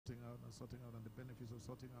sorting out and the benefits of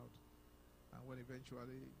sorting out. And when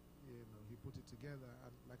eventually, he put it together,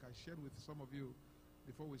 and like I shared with some of you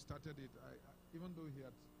before we started it, even though he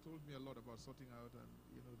had told me a lot about sorting out and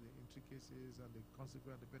the intricacies and the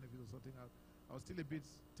consequence, the benefits of sorting out, I was still a bit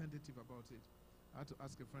tentative about it. I had to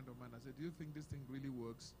ask a friend of mine. I said, "Do you think this thing really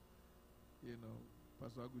works?"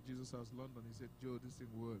 Pastor Agu, Jesus House, London. He said, "Joe, this thing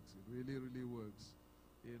works. It really, really works."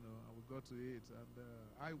 And we got to it, and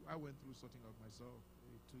I went through sorting out myself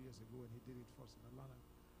 2 years ago, and he did it first in Atlanta.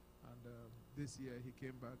 And this year he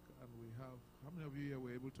came back, and we have. How many of you here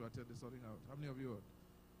were able to attend the sorting out? How many of you?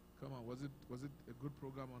 Come on, was it a good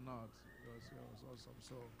program or not? It was awesome.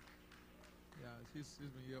 So yeah, he's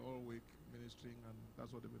been here all week ministering, and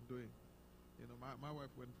that's what they've been doing. My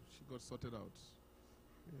wife, when she got sorted out,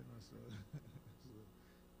 so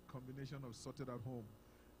combination of sorted at home.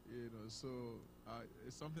 So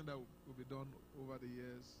it's something that will be done over the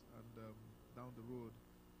years and down the road.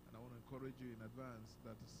 And I want to encourage you in advance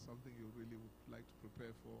that it's something you really would like to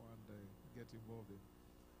prepare for and get involved in.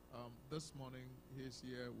 This morning, he's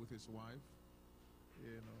here with his wife.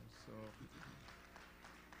 So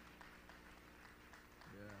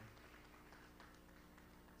yeah.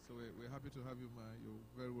 So we're happy to have you, Ma. You're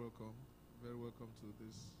very welcome. Very welcome to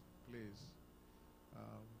this place.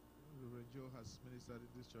 Reverend Joe has ministered in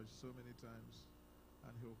this church so many times,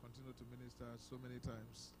 and he will continue to minister so many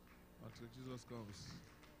times until Jesus comes.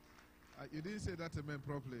 You didn't say that amen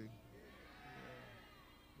properly. Yeah.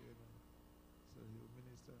 So he will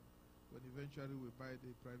minister. When eventually we buy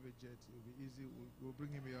the private jet, it will be easy. We'll bring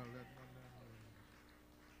him here.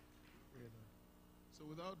 So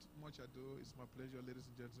without much ado, it's my pleasure, ladies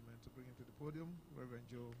and gentlemen, to bring him to the podium. Reverend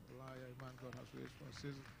Joe Olaiya, a man God has raised for a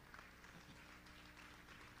season.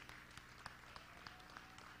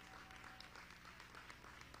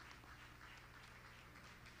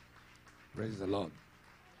 Praise the Lord.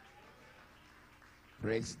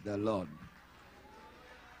 Praise the Lord.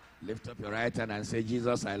 Lift up your right hand and say,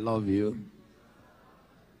 "Jesus, I love you."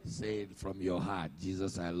 Say it from your heart.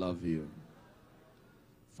 "Jesus, I love you."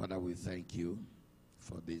 Father, we thank you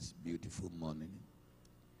for this beautiful morning.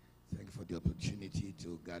 Thank you for the opportunity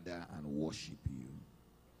to gather and worship you.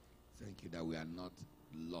 Thank you that we are not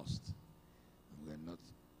lost. And we are not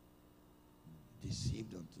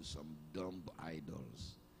deceived onto some dumb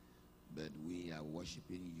idols. But we are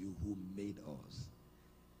worshiping you who made us.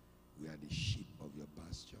 We are the sheep of your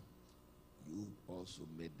pasture. You also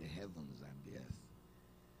made the heavens and the earth.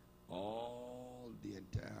 All the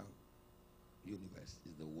entire universe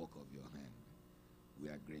is the work of your hand. We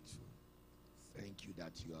are grateful. Thank you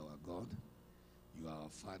that you are our God. You are our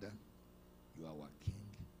Father. You are our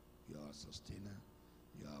King. You are our sustainer.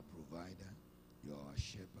 You are our provider. You are our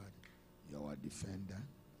shepherd. You are our defender.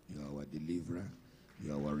 You are our deliverer.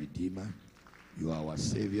 You are our redeemer. You are our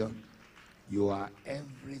savior. You are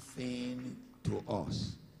everything to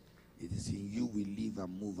us. It is in you we live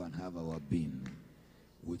and move and have our being.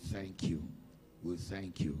 We thank you. We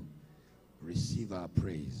thank you. Receive our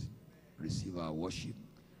praise. Receive our worship.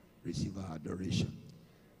 Receive our adoration.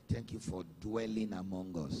 Thank you for dwelling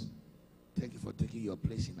among us. Thank you for taking your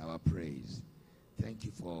place in our praise. Thank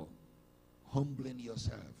you for humbling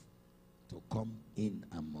yourself to come in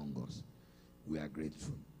among us. We are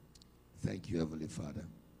grateful. Thank you, Heavenly Father.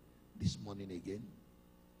 This morning again,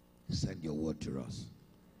 send your word to us.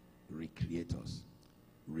 Recreate us.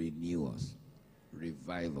 Renew us.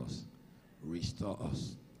 Revive us. Restore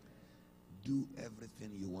us. Do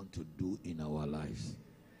everything you want to do in our lives.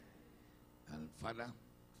 And Father,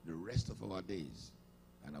 the rest of our days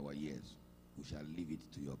and our years, we shall leave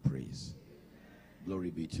it to your praise.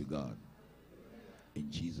 Glory be to God.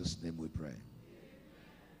 In Jesus' name we pray.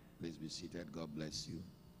 Please be seated. God bless you.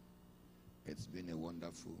 It's been a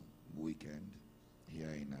wonderful weekend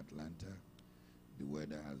here in Atlanta. The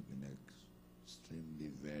weather has been extremely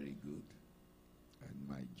very good. And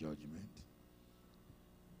my judgment,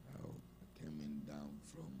 I came in down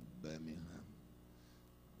from Birmingham.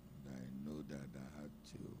 And I know that I had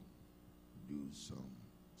to do some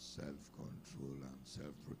self-control and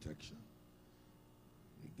self-protection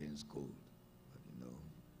against cold.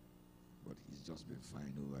 But he's just been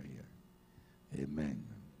fine over here. Amen.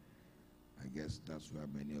 I guess that's where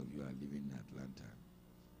many of you are living in Atlanta.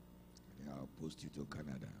 I'll post you to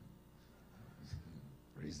Canada.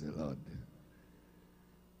 Praise the Lord.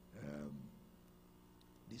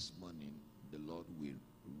 This morning, the Lord will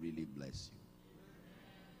really bless you.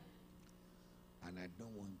 And I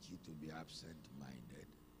don't want you to be absent-minded.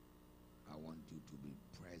 I want you to be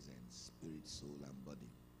present, spirit, soul, and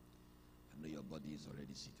body. I know your body is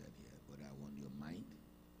already seated here, but I want your mind.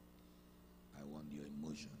 I want your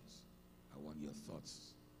emotions. I want your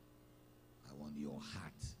thoughts. I want your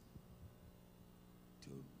heart to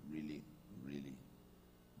really, really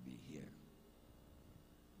be here.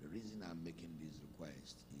 The reason I'm making this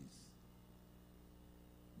request is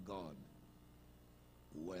God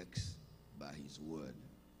works by his word.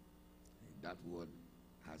 That word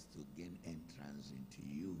has to gain entrance into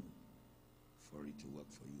you for it to work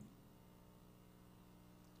for you.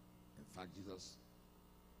 In fact, Jesus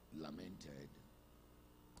lamented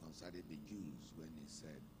concerning the Jews when he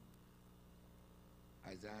said,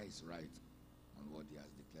 Isaiah is right on what he has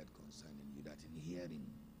declared concerning you, that in hearing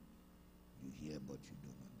you hear but you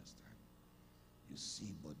don't understand. You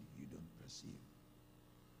see but you don't perceive.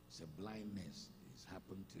 So blindness has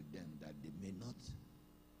happened to them that they may not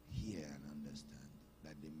hear and understand,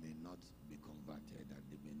 that they may not be converted, that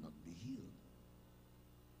they may not be healed.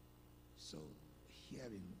 So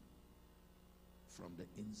hearing from the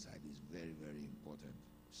inside is very, very important.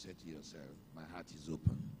 Say to yourself, my heart is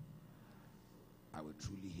open. I will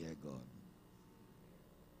truly hear God.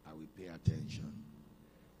 I will pay attention.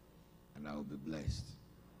 And I will be blessed.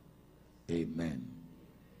 Amen.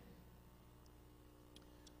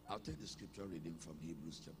 I'll take the scripture reading from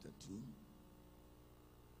Hebrews chapter 2.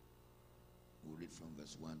 We'll read from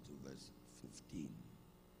verse 1 to verse 15.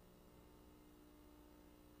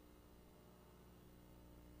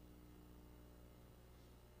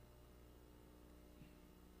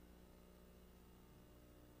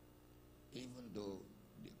 Even though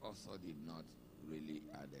the author did not really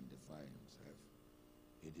identify himself,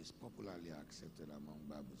 it is popularly accepted among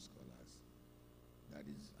Bible scholars that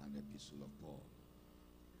is an epistle of Paul.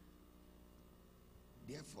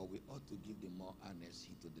 Therefore, we ought to give the more earnest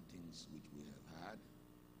heed to the things which we have heard,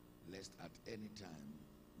 lest at any time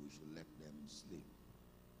we should let them slip.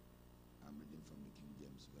 I'm reading from the King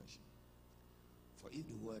James Version. For if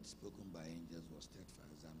the word spoken by angels was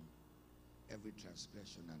steadfast, and every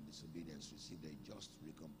transgression and disobedience received a just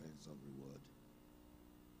recompense of reward,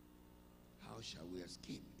 how shall we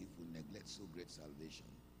escape if we neglect so great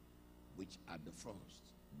salvation, which at the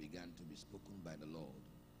first began to be spoken by the Lord,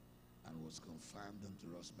 and was confirmed unto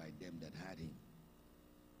us by them that had him,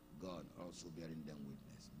 God also bearing them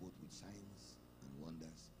witness, both with signs and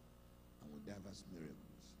wonders, and with diverse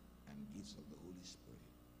miracles and gifts of the Holy Spirit,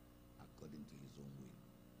 according to his own will.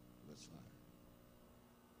 Verse 5.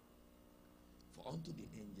 For unto the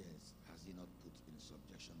angels has he not put in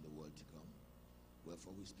subjection the world to come,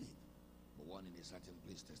 wherefore we speak. But one in a certain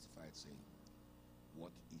place testified, saying,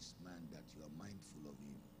 what is man that you are mindful of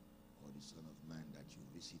him, or the Son of Man that you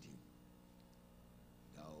visit him?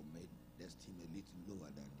 Thou madest him a little lower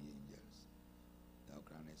than the angels. Thou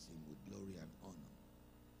crownest him with glory and honor,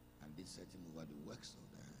 and didst set him over the works of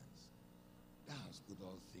thy hands. Thou hast put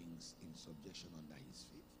all things in subjection under his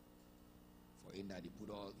feet. For in that he put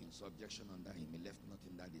all in subjection under him, he left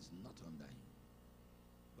nothing that is not under him.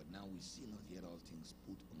 But now we see not yet all things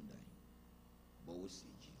put under him. But we see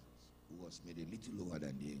Jesus, who was made a little lower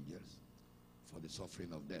than the angels, for the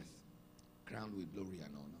suffering of death, crowned with glory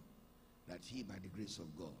and honor, that he by the grace of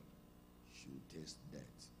God should taste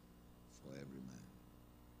death for every man.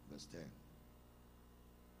 Verse 10.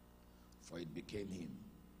 For it became him,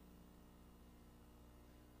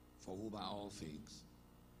 for whom are all things,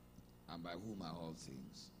 and by whom are all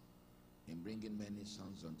things, in bringing many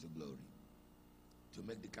sons unto glory, to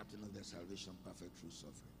make the captain of their salvation perfect through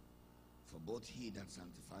suffering. For both he that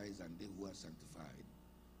sanctifies and they who are sanctified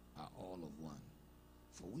are all of one.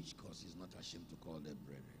 For which cause is not ashamed to call them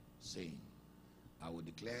brethren, saying, I will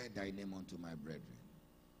declare thy name unto my brethren.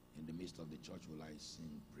 In the midst of the church will I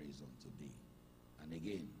sing praise unto thee. And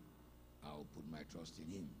again, I will put my trust in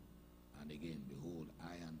him. And again, behold,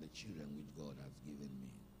 I am the children which God hath given me.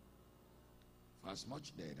 For as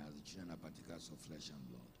much then as the children are partakers of flesh and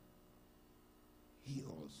blood, he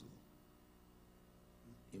also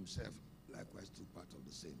himself likewise took part of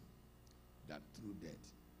the same, that through death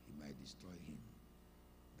he might destroy him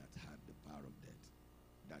that had the power of death,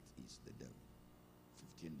 that is the devil.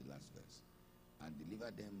 15, the last verse. And deliver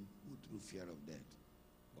them who through fear of death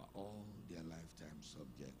were all their lifetime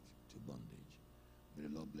subject to bondage. May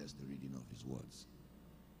the Lord bless the reading of his words.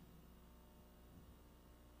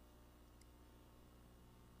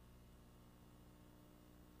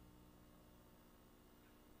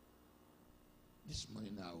 This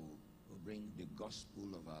morning I will bring the gospel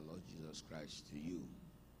of our Lord Jesus Christ to you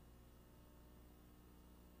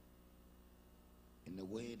in a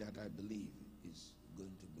way that I believe is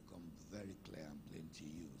going to become very clear and plain to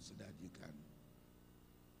you, so that you can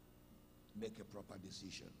make a proper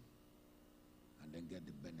decision and then get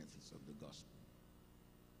the benefits of the gospel.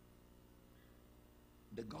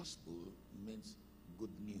 The gospel means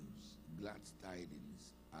good news, glad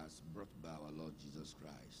tidings as brought by our Jesus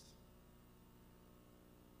Christ.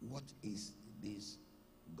 What is this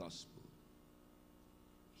gospel?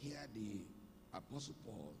 Here the Apostle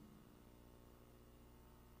Paul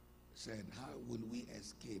said, how will we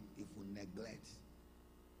escape if we neglect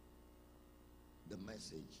the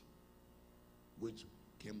message which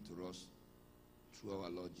came to us through our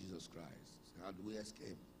Lord Jesus Christ? So how do we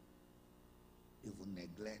escape if we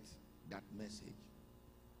neglect that message?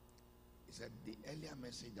 He said the earlier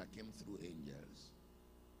message that came through angels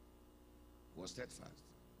was steadfast.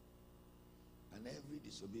 And every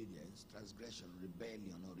disobedience, transgression,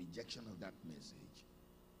 rebellion, or rejection of that message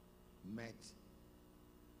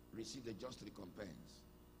received a just recompense.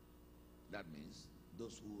 That means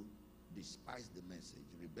those who despised the message,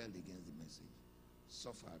 rebelled against the message,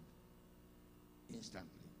 suffered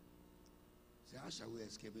instantly. So how shall we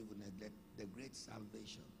escape if we neglect the great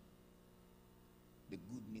salvation, the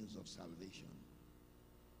good news of salvation,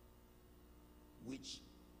 which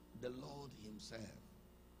the Lord himself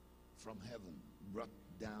from heaven brought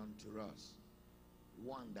down to us,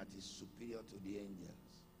 one that is superior to the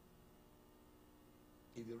angels?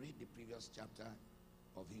 If you read the previous chapter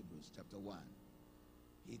of Hebrews, chapter 1,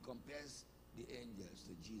 he compares the angels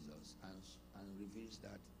to Jesus and reveals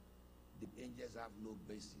that the angels have no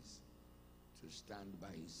basis to stand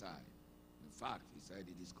by his side. In fact, he said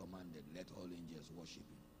it is commanded, let all angels worship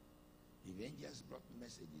him. If angels brought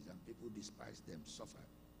messages and people despised them,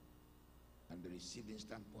 suffered, and they received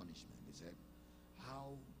instant punishment, he said,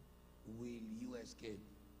 how will you escape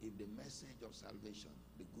if the message of salvation,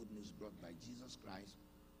 the good news brought by Jesus Christ,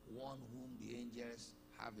 one whom the angels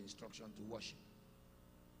have instruction to worship?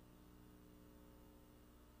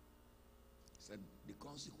 He said the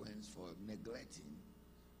consequence for neglecting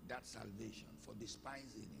that salvation, for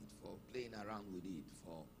despising it, for playing around with it,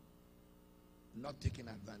 for not taking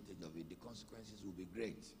advantage of it, the consequences will be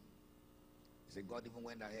great. He said God even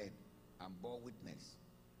went ahead and bore witness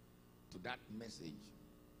to that message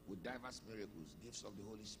with diverse miracles, gifts of the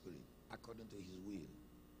Holy Spirit, according to his will.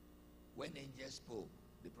 When angels spoke,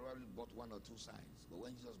 they probably brought one or two signs, but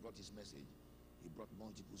when Jesus brought his message, he brought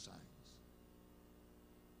multiple signs.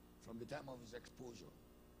 From the time of his exposure,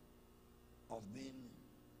 of being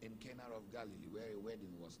in Cana of Galilee, where a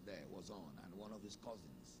wedding was on, and one of his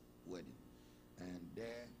cousins' wedding, and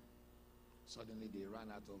there suddenly they ran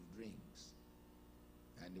out of drinks,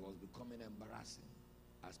 and it was becoming embarrassing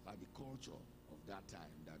as per the culture of that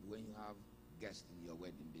time, that when you have guests in your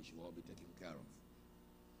wedding, they should all be taken care of.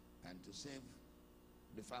 And to save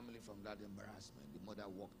the family from that embarrassment, the mother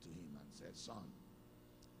walked to him and said, son,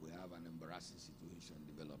 we have an embarrassing situation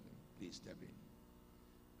developing. Please step in.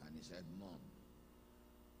 And he said, Mom,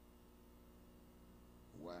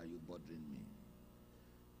 why are you bothering me?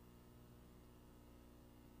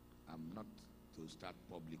 I'm not to start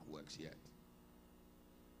public works yet.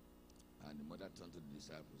 And the mother turned to the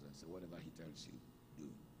disciples and said, whatever he tells you, do.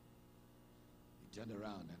 He turned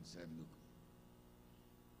around and said, look,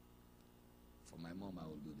 for my mom, I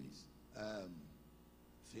will do this.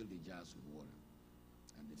 Fill the jars with water.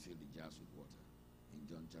 And they filled the jars with water in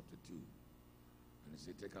John chapter 2. And he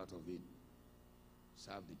said, take out of it,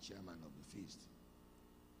 serve the chairman of the feast.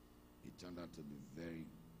 It turned out to be very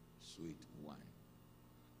sweet wine.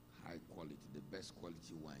 High quality, the best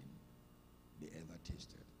quality wine they ever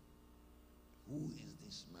tasted. Who is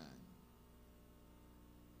this man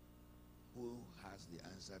who has the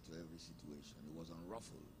answer to every situation? He was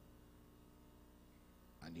unruffled,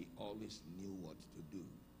 and he always knew what to do.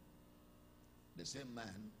 The same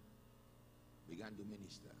man began to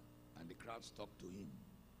minister, and the crowds talked to him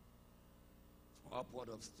for upward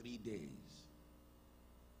of 3 days.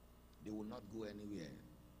 They would not go anywhere,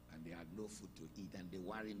 and they had no food to eat, and they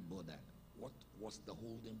weren't bothered. What was the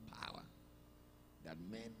holding power that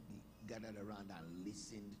men gathered around and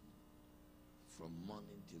listened from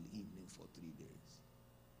morning till evening for 3 days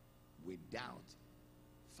without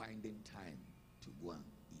finding time to go and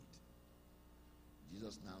eat?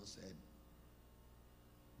 Jesus now said,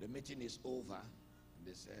 the meeting is over. And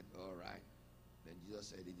they said, all right. Then Jesus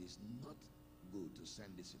said, it is not good to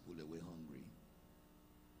send these people away hungry.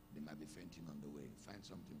 They might be fainting on the way. Find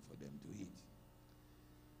something for them to eat.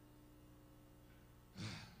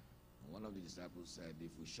 One of the disciples said,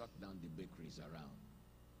 if we shut down the bakeries around,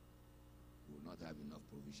 we will not have enough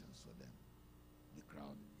provisions for them. The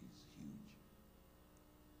crowd is huge.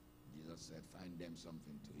 Jesus said, find them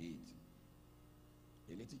something to eat.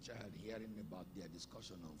 A little child, hearing about their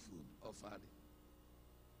discussion on food, offered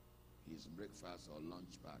his breakfast or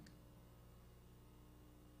lunch bag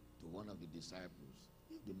to one of the disciples.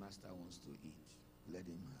 If the master wants to eat, let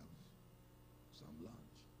him have some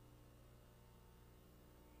lunch.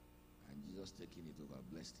 And Jesus Jesus taking it over,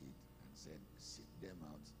 blessed it, and said, sit them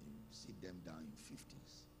down in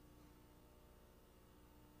 50s.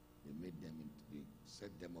 They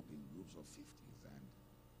set them up in groups of 50s, and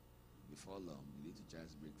before long, the little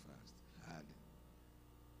child's breakfast had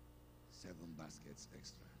 7 baskets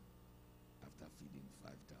extra after feeding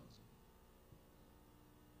 5,000.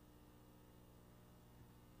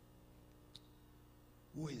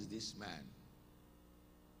 Who is this man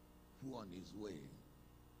who on his way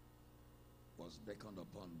was beckoned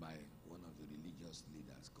upon by one of the religious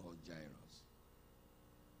leaders called Jairus?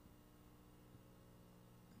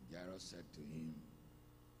 And Jairus said to him,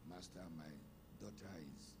 Master, my daughter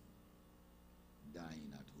is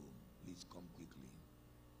dying at home. Please come quickly.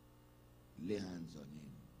 Lay hands on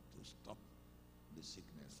him to stop the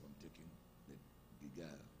sickness from taking the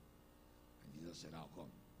girl. And Jesus said, I'll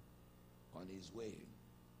come. On his way,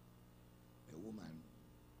 a woman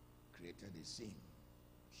created a scene.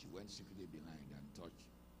 She went secretly behind and touched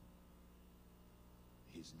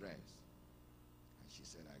his dress. And she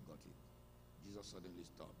said, I got it. Jesus suddenly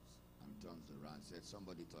stops and turns around and said,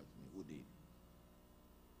 somebody touched me. Who did?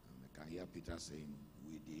 And I can hear Peter saying,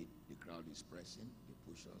 we did. The crowd is pressing. They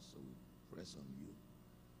push us, so we press on you.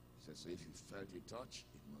 He said, so if you felt a touch,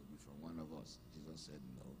 it must be from one of us. Jesus said,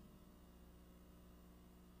 no.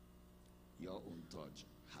 Your own touch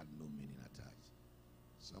had no meaning attached.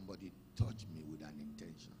 Somebody touched me with an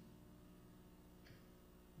intention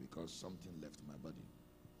because something left my body.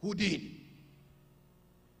 Who did?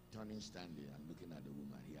 Turning, standing, and looking at the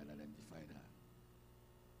woman, he had identified her.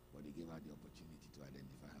 But he gave her the opportunity to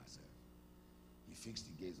identify herself. He fixed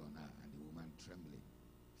the gaze on her, and the woman, trembling,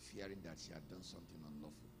 fearing that she had done something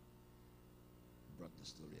unlawful, brought the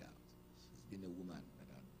story out. She's been a woman that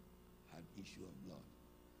had issue of blood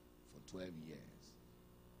for 12 years.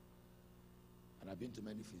 And I've been to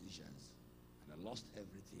many physicians, and I lost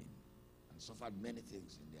everything and suffered many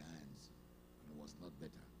things in their hands, and it was not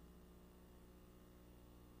better.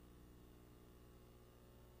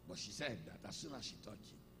 But she said that as soon as she touched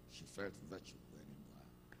him, she felt virtue going into her,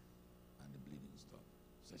 and the bleeding stopped.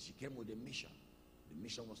 So she came with a mission. The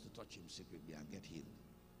mission was to touch him secretly and get healed.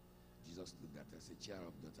 Jesus looked at her and said, cheer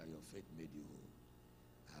up, daughter, your faith made you whole.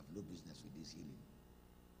 I have no business with this healing.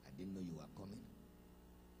 I didn't know you were coming.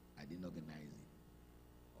 I didn't organize it.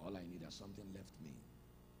 All I need is something left me.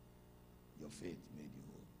 Your faith made you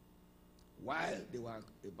whole. While they were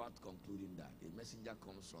about concluding that, a messenger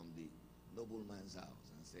comes from the nobleman's house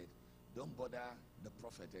and said, don't bother the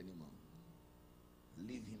prophet anymore.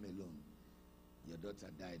 Leave him alone. Your daughter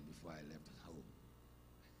died before I left home.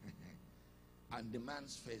 And the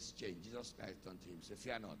man's face changed. Jesus Christ turned to him and said,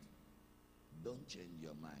 fear not. Don't change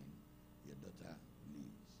your mind. Your daughter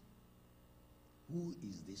lives. Who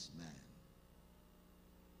is this man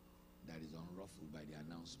that is unruffled by the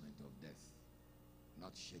announcement of death,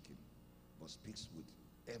 not shaken, but speaks with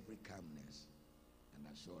every calmness and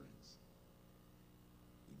assurance?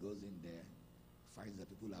 He goes in there, finds that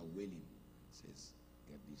people are wailing, and says,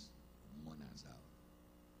 get these mourners out.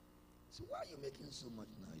 So why are you making so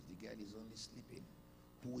much noise? The girl is only sleeping.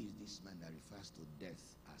 Who is this man that refers to death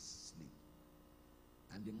as sleep?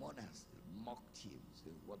 And the mourners mocked him.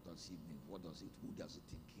 Say, what does he mean? Who does he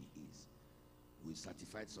think he is? We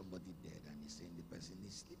certified somebody dead, and he's saying the person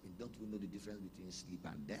is sleeping. Don't we know the difference between sleep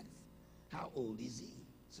and death? How old is he?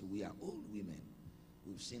 So we are old women.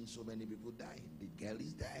 We've seen so many people dying. The girl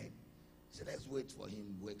is dead. So let's wait for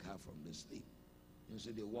him, wake her from the sleep. And so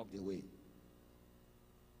they walked away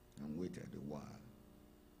and waited a while.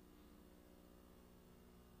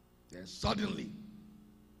 Then suddenly,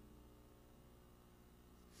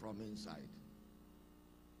 from inside,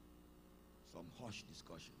 some hushed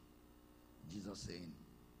discussion. Jesus saying,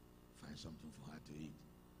 find something for her to eat,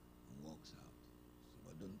 and walks out. So,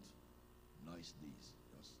 but don't noise this.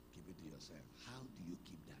 Just keep it to yourself. How do you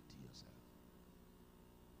keep that to yourself?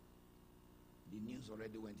 The news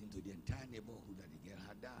already went into the entire neighborhood that the girl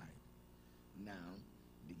had died. Now,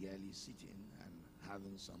 the girl is sitting and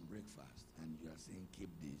having some breakfast, and you are saying,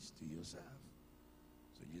 keep this to yourself.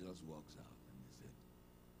 So Jesus walks out, and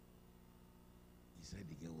he said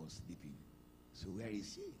the girl was sleeping. So where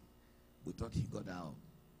is she? We thought he got out.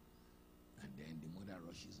 And then the mother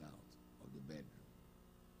rushes out of the bedroom,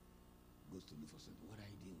 goes to look for something. What are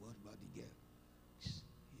you doing? What about the girl?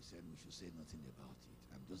 He said we should say nothing about it.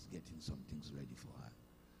 I'm just getting some things ready for her.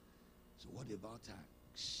 So what about her?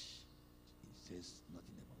 He says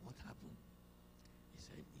nothing about what happened. He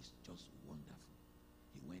said it's just wonderful.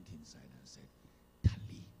 He went inside and said,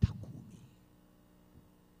 Tali Takumi.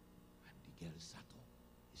 And the girl sat up.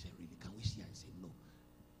 He said, really, can we see her? I said, no.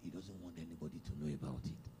 He doesn't want anybody to know about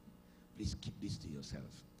it. Please keep this to yourself.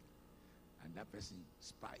 And that person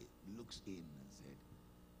looks in and said,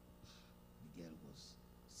 the girl was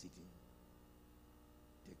sitting,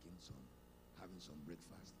 having some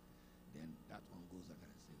breakfast. Then that one goes out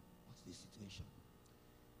and says, what's the situation?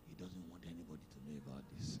 He doesn't want anybody to know about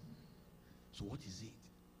this. So what is it?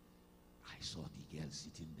 I saw the girl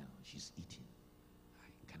sitting down. She's eating.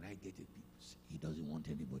 Can I get it? He doesn't want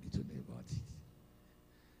anybody to know about it.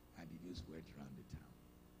 And the news went around the town.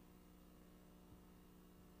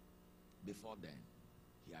 Before then,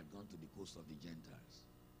 he had gone to the coast of the Gentiles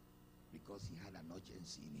because he had an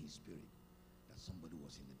urgency in his spirit that somebody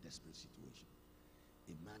was in a desperate situation.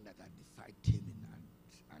 A man that had defied taming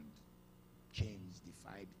and chains,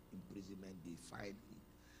 defied imprisonment, defied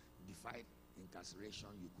incarceration.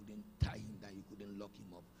 You couldn't tie him down, you couldn't lock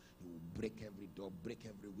him up. He would break every door, break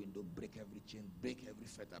every window, break every chain, break every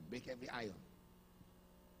fetter, break every iron.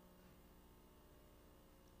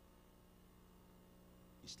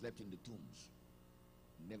 He slept in the tombs,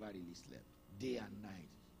 never really slept. Day and night,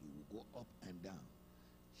 he would go up and down,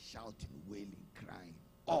 shouting, wailing, crying,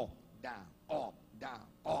 up, down, up, down,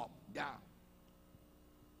 up, down,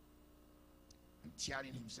 and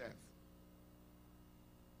tearing himself,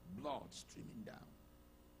 blood streaming down,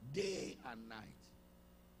 day and night.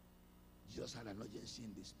 Jesus had an urgency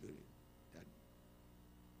in the spirit that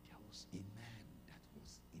there was a man that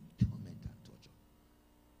was in torment and torture.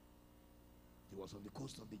 He was on the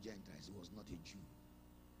coast of the Gentiles. He was not a Jew.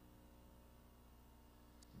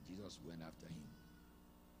 And Jesus went after him.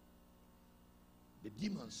 The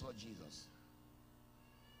demons saw Jesus.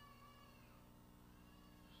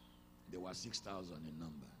 There were 6,000 in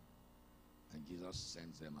number. And Jesus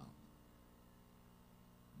sends them out.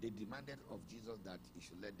 They demanded of Jesus that he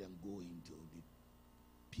should let them go into the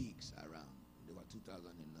pigs around. There were 2,000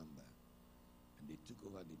 in number. And they took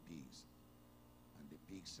over the pigs. And the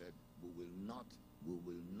pigs said, we will not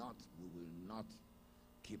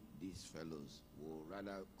keep these fellows. We'll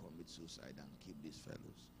rather commit suicide and keep these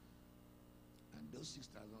fellows. And those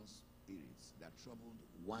 6,000 spirits that troubled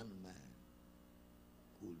one man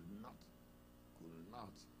could not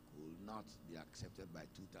be accepted by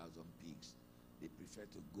 2,000 pigs. They prefer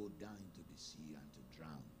to go down into the sea and to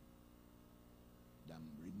drown than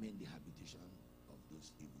remain the habitation of those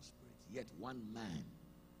evil spirits. Yet one man's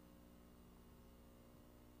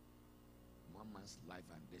life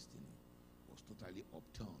and destiny was totally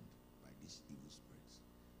upturned by these evil spirits.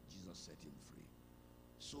 Jesus set him free.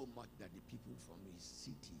 So much that the people from his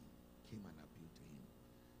city came and appealed to him.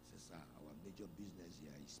 Said, sir, our major business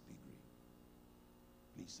here is piggery.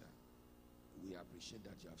 Please, sir, we appreciate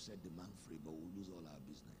that you have set the man free, but we'll lose all our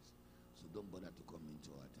business. So don't bother to come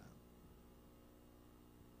into our town.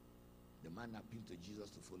 The man appealed to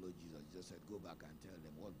Jesus to follow Jesus. Jesus said, go back and tell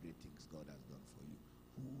them what great things God has done for you.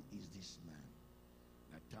 Who is this man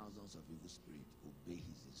that thousands of evil spirits obey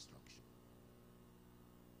his instruction?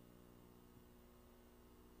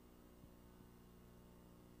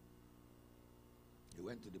 He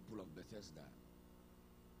went to the pool of Bethesda,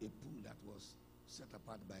 a pool that was set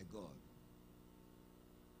apart by God,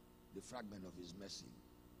 the fragment of his mercy,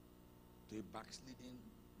 to a backsliding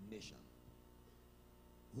nation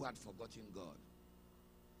who had forgotten God.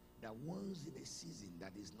 That once in a season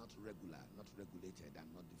that is not regular, not regulated, and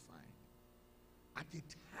not defined, at a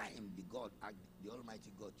time the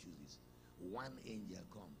Almighty God chooses, one angel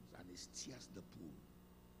comes and he steers the pool.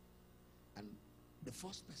 And the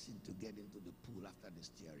first person to get into the pool after the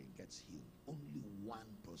steering gets healed. Only one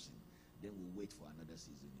person. Then we wait for another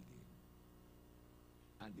season again.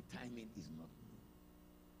 And the timing is not known.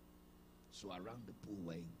 So around the pool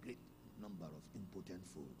were a great number of impotent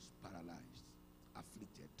folks, paralyzed,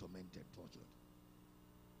 afflicted, tormented, tortured.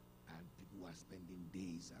 And people were spending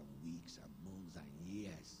days and weeks and months and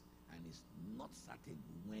years. And it's not certain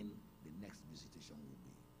when the next visitation will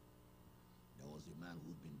be. There was a man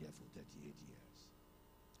who'd been there for 38 years.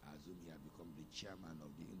 I assume he had become the chairman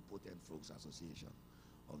of the Impotent Folks Association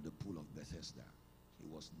of the Pool of Bethesda. He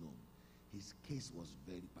was known. His case was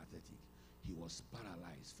very pathetic. He was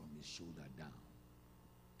paralyzed from his shoulder down.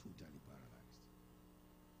 Totally paralyzed.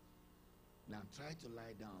 Now try to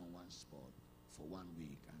lie down on one spot for 1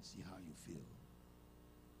 week and see how you feel.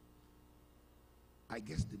 I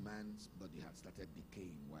guess the man's body had started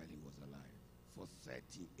decaying while he was alive. For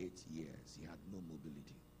 38 years, he had no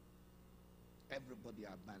mobility. Everybody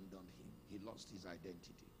abandoned him. He lost his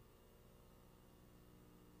identity.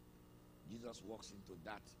 Jesus walks into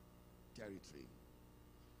that territory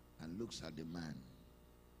and looks at the man.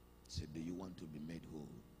 Said, do you want to be made whole?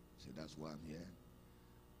 Said, that's why I'm here.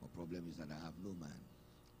 My problem is that I have no man.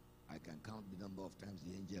 I can count the number of times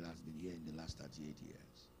the angel has been here in the last 38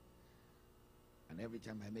 years. And every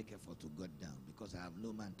time I make effort to get down, because I have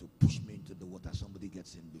no man to push me into the water, somebody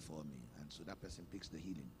gets in before me. And so that person picks the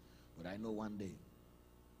healing. But I know one day,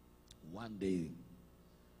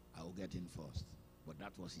 I will get in first. But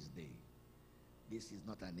that was his day. This is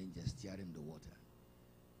not an angel steering the water,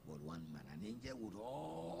 but one man. An angel with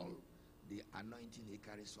all the anointing he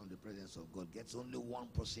carries from the presence of God gets only one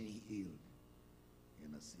person healed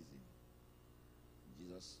in a season.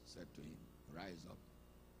 Jesus said to him, rise up,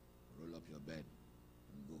 roll up your bed,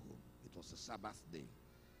 and go home. It was a Sabbath day.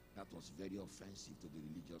 That was very offensive to the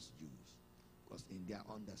religious Jews, because in their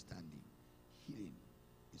understanding, healing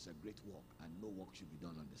is a great work, and no work should be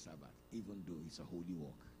done on the Sabbath, even though it's a holy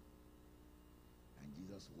work. And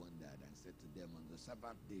Jesus wondered and said to them, on the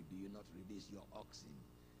Sabbath day, do you not release your oxen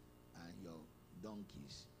and your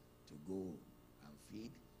donkeys to go and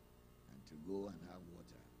feed and to go and have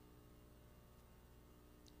water?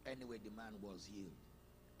 Anyway, the man was healed.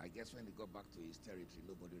 I guess when he got back to his territory,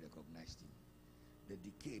 nobody recognized him. The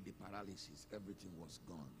decay, the paralysis, everything was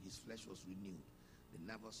gone. His flesh was renewed. The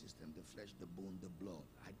nervous system, the flesh, the bone, the blood.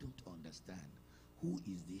 I don't understand. Who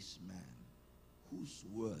is this man whose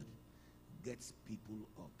word gets people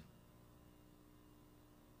up?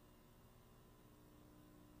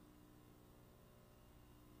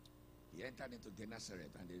 He entered into Gennesaret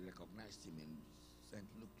and they recognized him in St.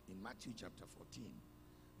 Luke, in Matthew chapter 14,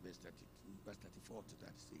 verse 34 to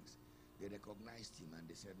 36. They recognized him and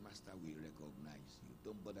they said, Master, we recognize you.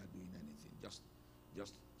 Don't bother doing anything. Just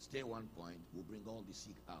stay one point. We'll bring all the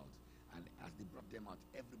sick out. And as they brought them out,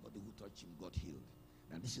 everybody who touched him got healed.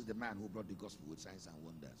 Now this is the man who brought the gospel with signs and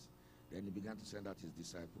wonders. Then he began to send out his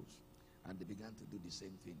disciples. And they began to do the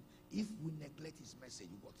same thing. If we neglect his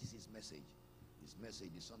message, what is his message? His message,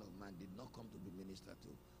 the Son of Man did not come to be ministered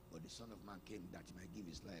to, but the Son of Man came that he might give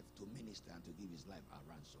his life to minister and to give his life a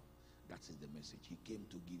ransom. That is the message. He came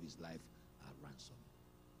to give his life a ransom.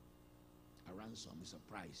 A ransom is a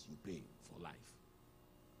price you pay for life.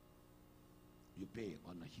 You pay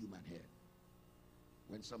on a human head.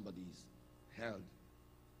 When somebody is held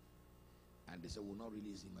and they say, we'll not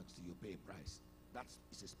release him until you pay a price. That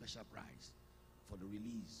is a special price. For the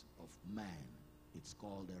release of man, it's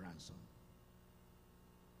called a ransom.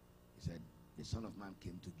 He said, the Son of Man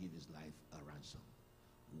came to give his life a ransom.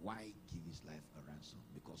 Why give his life a ransom?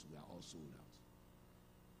 Because we are all sold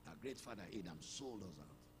out. Our great father Adam sold us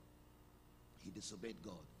out. He disobeyed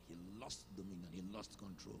God. He lost dominion. He lost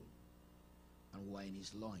control. And we were in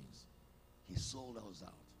his loins. He sold us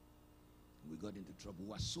out. We got into trouble.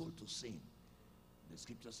 We were sold to sin. The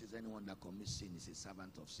scripture says anyone that commits sin is a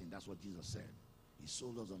servant of sin. That's what Jesus said. He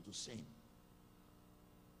sold us unto sin.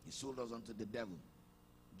 He sold us unto the devil.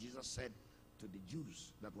 Jesus said to the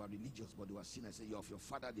Jews that were religious but they were sinners, say, you're of your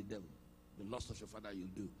father the devil. The lust of your father you'll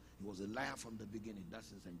do. He was a liar from the beginning.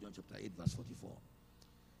 That's in St. John chapter 8 verse 44.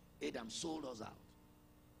 Adam sold us out.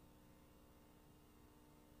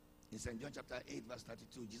 In St. John chapter 8 verse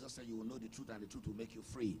 32, Jesus said you will know the truth and the truth will make you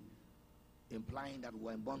free, implying that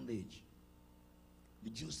we're in bondage. The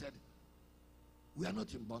Jews said, we are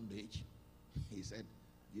not in bondage. He said,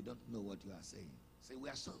 you don't know what you are saying. Say, we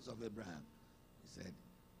are sons of Abraham. He said,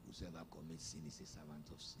 whosoever commits sin is a servant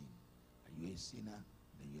of sin. Are you a sinner?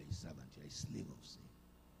 Then you are a servant. You are a slave of sin.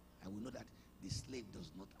 And we know that the slave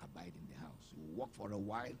does not abide in the house. He will work for a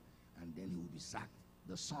while and then he will be sacked.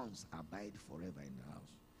 The sons abide forever in the house.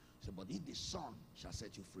 So, but if the Son shall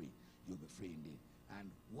set you free, you'll be free indeed. And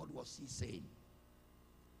what was he saying?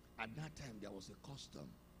 At that time, there was a custom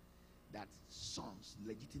that sons,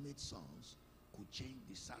 legitimate sons, could change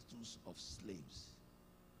the status of slaves.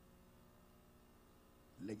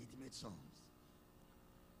 Legitimate sons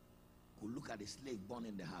could look at a slave born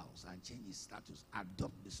in the house and change his status,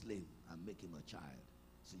 adopt the slave and make him a child.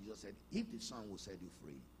 So Jesus said, if the Son will set you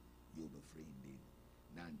free, you'll be free indeed.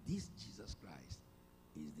 Now this Jesus Christ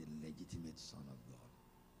is the legitimate Son of God.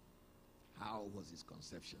 How was his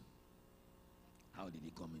conception? How did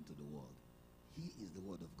he come into the world? He is the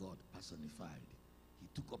Word of God personified. He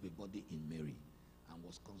took up a body in Mary and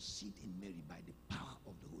was conceived in Mary by the power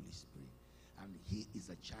of the Holy Spirit. And he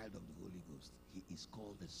is a child of the Holy Ghost. He is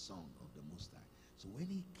called the Son of the Most High. So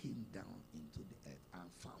when he came down into the earth and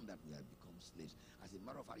found that we had become slaves, as a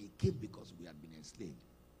matter of fact, he came because we had been enslaved.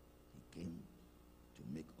 He came to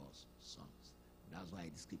make us sons. That's why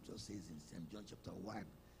the scripture says in St. John chapter 1,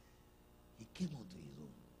 he came unto his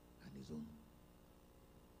own, and his own.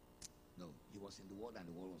 No, he was in the world and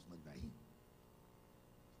the world was made by him.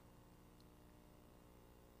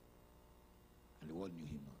 And the world knew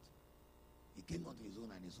him not. He came unto his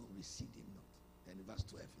own and his own received him not. Then in verse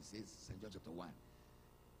 12 he says, St. John chapter 1,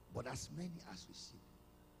 but as many as received,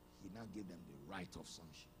 he now gave them the right of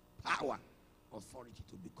sonship. Power authority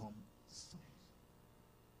to become sons.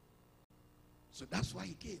 So that's why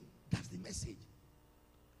he came. That's the message.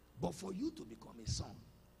 But for you to become a son,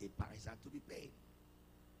 a price had to be paid.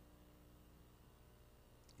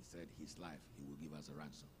 He said his life he will give as a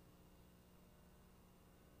ransom.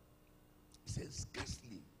 He says,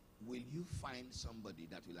 scarcely will you find somebody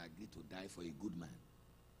that will agree to die for a good man.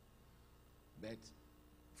 But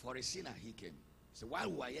for a sinner he came. So while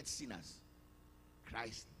we are yet sinners,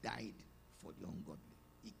 Christ died for the ungodly.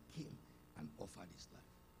 He came and offered his life.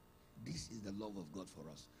 This is the love of God for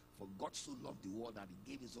us. For God so loved the world that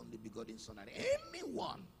he gave his only begotten son, and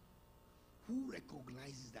anyone who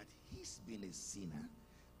recognizes that he's been a sinner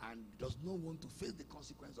and does not want to face the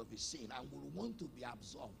consequence of his sin and will want to be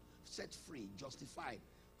absolved, set free, justified,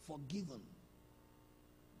 forgiven,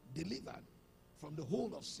 delivered from the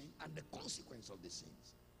whole of sin and the consequence of the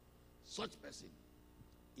sins. Such person,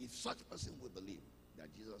 if such person will believe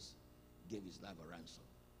that Jesus gave his life a ransom,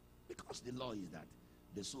 because the law is that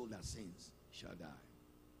the soul that sins shall die.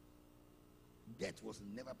 Death was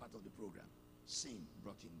never part of the program. Sin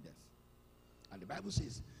brought in death. And the Bible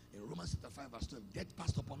says in Romans chapter 5 verse 12, death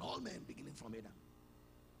passed upon all men beginning from Adam.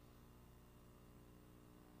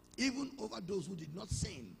 Even over those who did not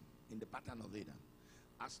sin in the pattern of Adam.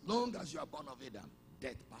 As long as you are born of Adam,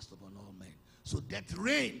 death passed upon all men. So death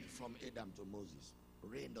reigned from Adam to Moses.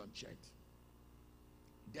 Reigned unchecked.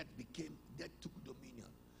 Death took dominion.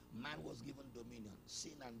 Man was given dominion.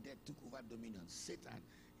 Sin and death took over dominion. Satan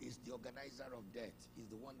is the organizer of death. He's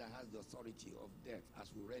the one that has the authority of death,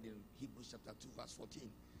 as we read in Hebrews chapter 2 verse 14.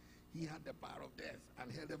 He had the power of death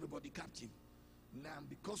and held everybody captive. Now,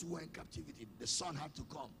 because we were in captivity, the Son had to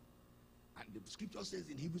come. And the scripture says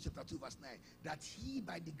in Hebrews chapter 2 verse 9 that he,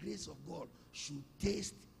 by the grace of God, should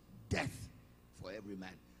taste death for every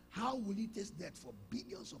man. How will he taste death for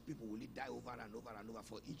billions of people? Will he die over and over and over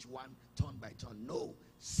for each one, turn by turn? No.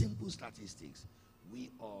 Simple statistics. We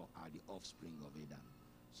all are the offspring of Adam.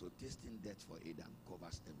 So tasting death for Adam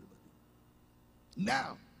covers everybody.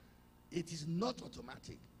 Now, it is not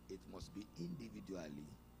automatic. It must be individually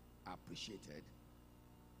appreciated,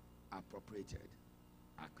 appropriated,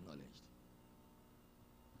 acknowledged.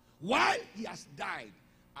 While he has died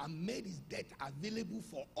and made his death available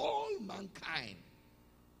for all mankind,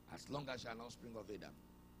 as long as you are an offspring of Adam,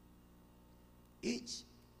 each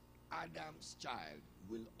Adam's child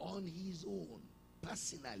will on his own,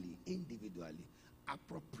 personally, individually,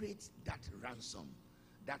 appropriate that ransom,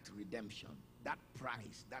 that redemption, that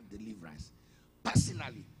price, that deliverance,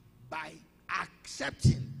 personally, by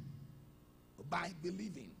accepting, by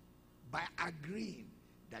believing, by agreeing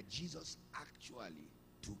that Jesus actually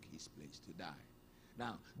took his place to die.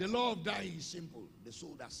 Now, the law of dying is simple. The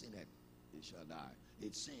soul that sinned, it shall die.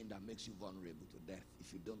 It's sin that makes you vulnerable to death.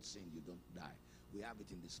 If you don't sin, you don't die. We have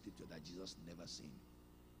it in the scripture that Jesus never sinned.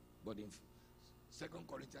 But in 2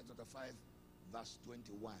 Corinthians chapter 5, verse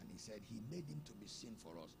 21, he said, he made him to be sin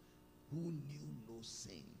for us, who knew no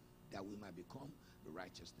sin, that we might become the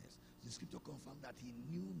righteousness. The scripture confirmed that he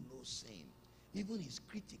knew no sin. Even his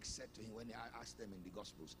critics said to him when I asked them in the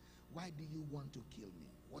Gospels, why do you want to kill me?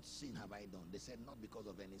 What sin have I done? They said, not because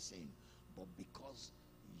of any sin, but because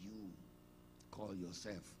you call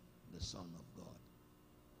yourself the Son of God.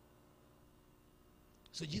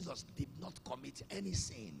 So Jesus did not commit any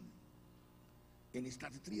sin. In his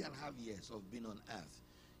 33 and a half years of being on earth,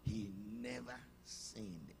 he never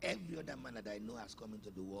sinned. Every other man that I know has come into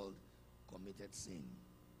the world committed sin.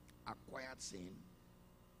 Acquired sin,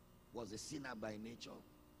 was a sinner by nature,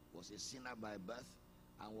 was a sinner by birth,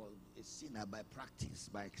 and was a sinner by practice,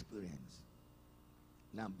 by experience.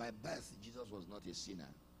 Now, by birth, Jesus was not a sinner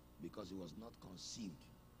because he was not conceived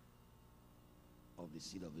of the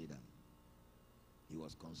seed of Adam. He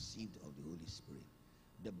was conceived of the Holy Spirit.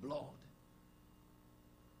 The blood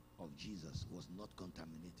of Jesus was not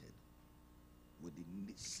contaminated with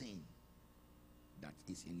the sin that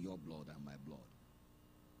is in your blood and my blood.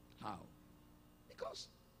 How? Because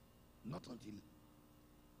not until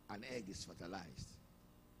an egg is fertilized,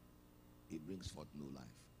 it brings forth no life.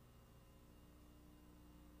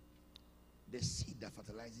 The seed that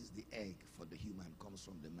fertilizes the egg for the human comes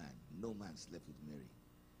from the man. No man slept with Mary.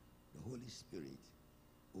 The Holy Spirit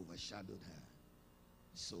overshadowed her.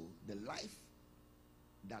 So the life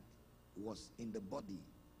that was in the body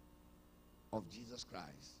of Jesus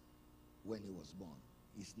Christ when he was born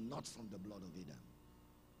is not from the blood of Adam.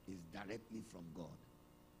 It's directly from God.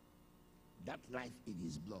 That life in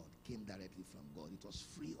his blood came directly from God. It was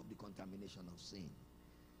free of the contamination of sin.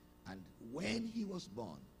 And when he was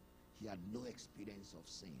born, he had no experience of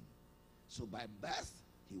sin. So by birth,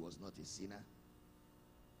 he was not a sinner.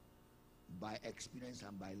 By experience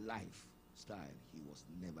and by life, style, he was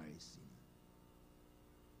never a sinner.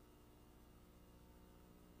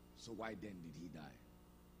 So why then did he die?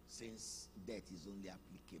 Since death is only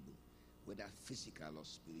applicable, whether physical or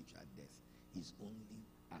spiritual death, is only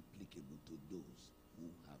applicable to those who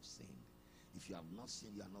have sinned. If you have not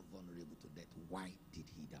sinned, you are not vulnerable to death. Why did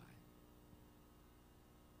he die?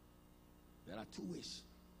 There are two ways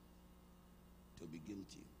to be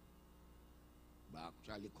guilty: by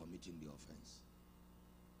actually committing the offense,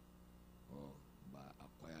 or by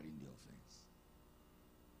acquiring the offense.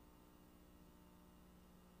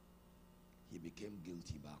 He became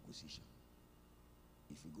guilty by acquisition.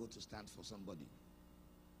 If you go to stand for somebody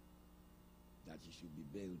that you should be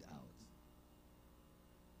bailed out,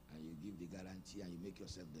 and you give the guarantee and you make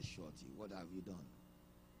yourself the surety, what have you done?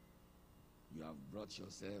 You have brought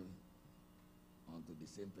yourself onto the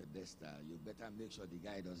same pedestal. You better make sure the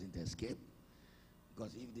guy doesn't escape,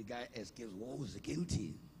 because if the guy escapes, who's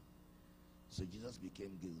guilty? So Jesus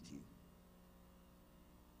became guilty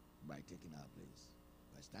by taking our place,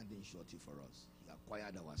 by standing surety for us. He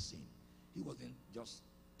acquired our sin. He wasn't just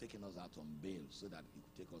taking us out on bail so that he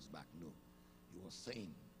could take us back. No. He was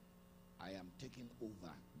saying, I am taking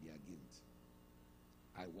over their guilt.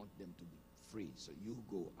 I want them to be free. So you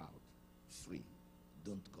go out free.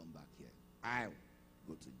 Don't come back here. I'll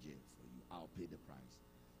go to jail for you. I'll pay the price.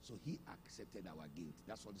 So he accepted our guilt.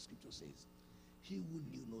 That's what the scripture says. He who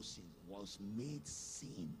knew no sin was made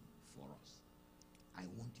sin for us. I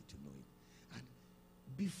want you to know it. And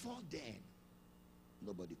before then,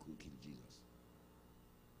 nobody could kill Jesus.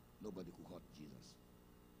 Nobody could hurt Jesus.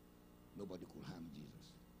 Nobody could harm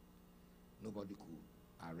Jesus. Nobody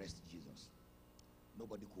could arrest Jesus.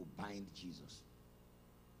 Nobody could bind Jesus.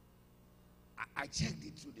 I checked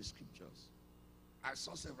it through the scriptures. I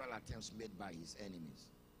saw several attempts made by his enemies.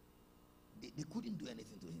 They couldn't do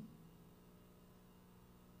anything to him,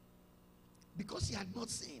 because he had not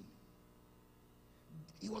sinned.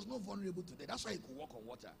 He was not vulnerable to that. That's why he could walk on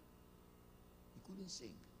water. He couldn't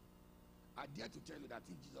sink. I dare to tell you that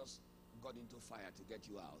if Jesus got into fire to get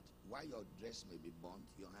you out, while your dress may be burnt,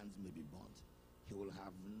 your hands may be burnt, he will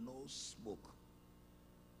have no smoke,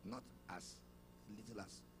 not as little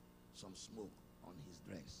as some smoke on his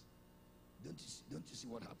dress. Don't you see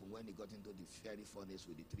what happened when he got into the fiery furnace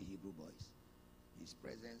with the 3 Hebrew boys? His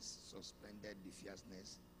presence suspended the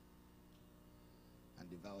fierceness and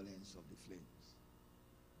the violence of the flames.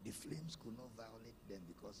 The flames could not violate them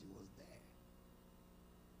because he was there.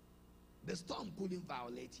 The storm couldn't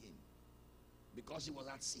violate him because he was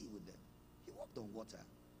at sea with them. He walked on water.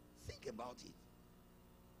 Think about it.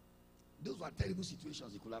 Those were terrible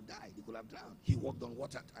situations. He could have died. He could have drowned. He walked on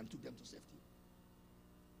water and took them to safety.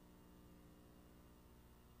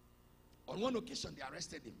 On one occasion, they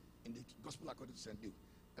arrested him in the Gospel according to St. Luke,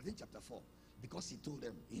 I think chapter 4, because he told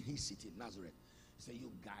them in his city, Nazareth, he said,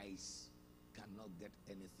 you guys cannot get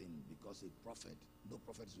anything because a prophet, no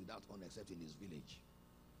prophet is without honor except in his village.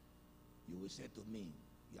 You will say to me,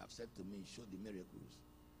 you have said to me, show the miracles.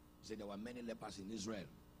 He said there were many lepers in Israel.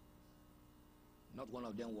 Not one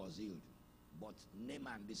of them was healed. But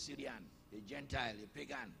Naaman, the Syrian, a Gentile, a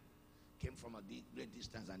pagan, came from a great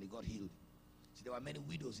distance and he got healed. See, there were many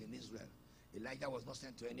widows in Israel. Elijah was not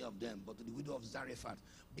sent to any of them, but to the widow of Zarephath,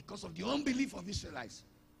 because of the unbelief of Israelites.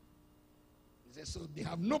 He said, so they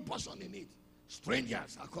have no portion in it.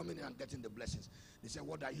 Strangers are coming in and getting the blessings. They said,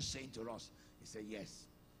 what are you saying to us? He said, yes,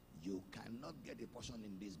 you cannot get a portion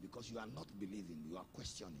in this because you are not believing, you are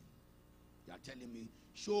questioning. You are telling me,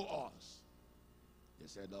 show us. They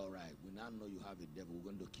said, all right, we now know you have a devil,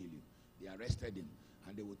 we're going to kill you. They arrested him,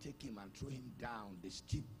 and they will take him and throw him down the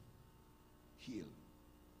steep hill.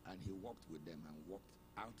 And he walked with them and walked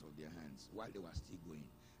out of their hands while they were still going.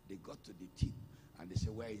 They got to the tip and they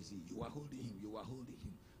said, where is he? You are holding him. You are holding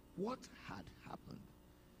him. What had happened?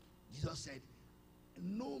 Jesus said,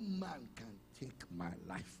 no man can take my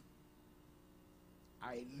life.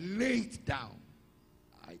 I lay it down.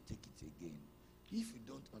 I take it again. If you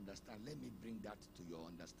don't understand, let me bring that to your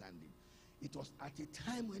understanding. It was at a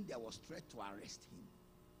time when there was threat to arrest him.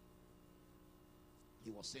 He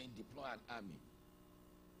was saying, deploy an army.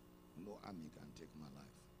 No army can take my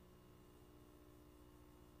life.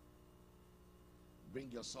 Bring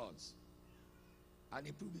your swords. And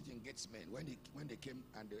he proved it in Gatesmen. When they came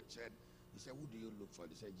and they said, he said, who do you look for?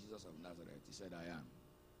 They said, Jesus of Nazareth. He said, I am.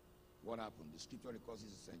 What happened? The scripture records in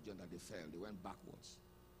St. John that they fell. They went backwards.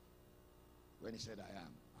 When he said, I am,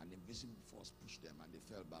 an invisible force pushed them and they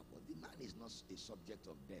fell backwards. The man is not a subject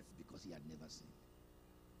of death because he had never sinned.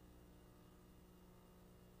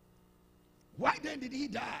 Why then did he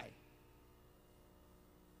die?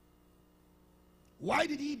 Why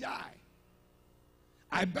did he die?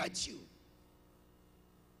 I bet you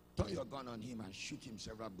your gun on him and shoot him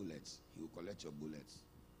several bullets. He will collect your bullets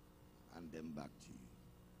and them back to you.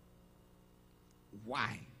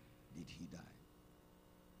 Why did he die?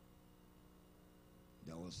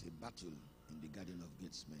 There was a battle in the Garden of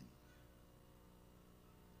Gethsemane.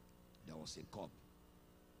 There was a cup.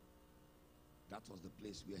 That was the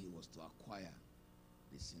place where he was to acquire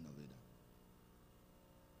the sin of Adam.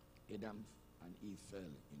 Adam and Eve fell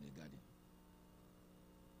in a garden.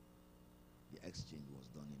 The exchange was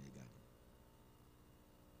done in a garden.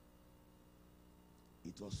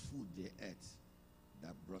 It was food they ate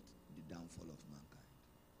that brought the downfall of mankind.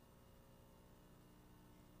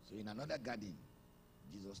 So in another garden,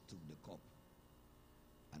 Jesus took the cup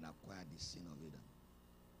and acquired the sin of Adam.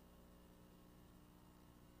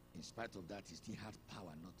 In spite of that, he still had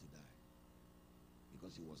power not to die,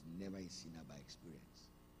 because he was never a sinner by experience.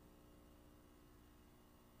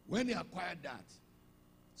 When he acquired that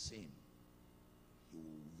sin, he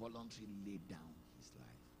will voluntarily lay down his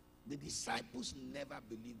life. The disciples never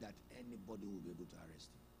believed that anybody would be able to arrest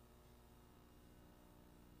him.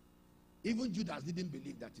 Even Judas didn't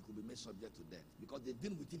believe that he could be made subject to death, because they've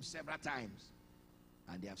been with him several times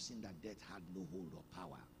and they have seen that death had no hold or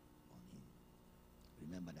power on him.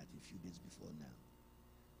 Remember that a few days before now,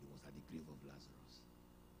 he was at the grave of Lazarus.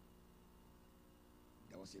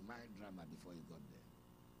 There was a mind drama before he got there.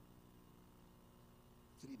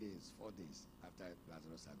 3 days, 4 days after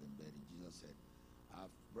Lazarus had been buried, Jesus said,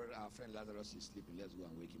 our friend Lazarus is sleeping, let's go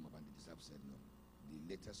and wake him up. And the disciples said no. The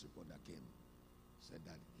latest report that came said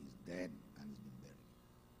that he's dead and he's been buried.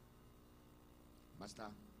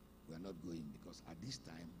 Master, we are not going, because at this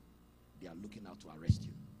time they are looking out to arrest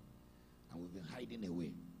you, and we've been hiding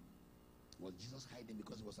away. Was Jesus hiding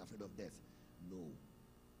because he was afraid of death? No.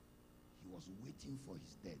 He was waiting for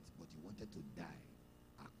his death, but he wanted to die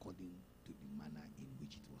according to the manner in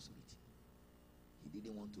which it was written. He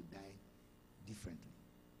didn't want to die differently,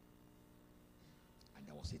 and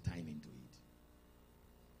there was a timing to it.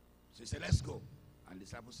 So he said, let's go. And the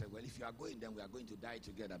disciples said, well, if you are going, then we are going to die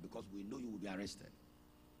together, because we know you will be arrested.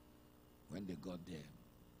 When they got there,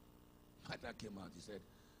 Martha came out. He said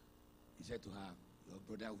to her, your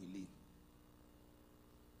brother will live.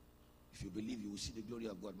 If you believe, you will see the glory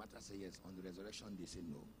of God. Martha said yes. On the resurrection, they said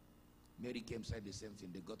no. Mary came, said the same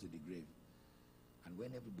thing. They got to the grave. And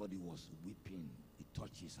when everybody was weeping, it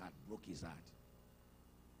touched his heart, broke his heart.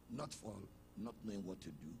 Not for not knowing what to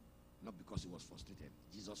do, not because he was frustrated.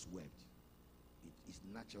 Jesus wept. It is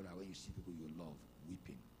natural when you see people you love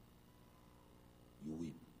weeping. You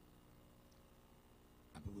weep.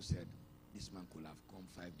 And people said, this man could have come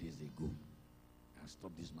 5 days ago and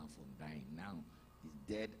stopped this man from dying. Now he's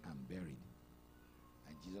dead and buried.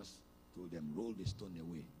 And Jesus told them, roll the stone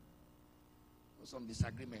away. There was some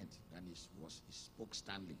disagreement, and he spoke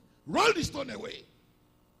sternly. Roll the stone away.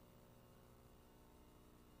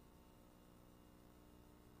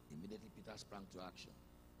 Immediately Peter sprang to action,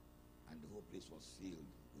 and the whole place was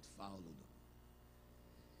filled with foul odor.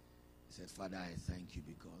 He said, Father, I thank you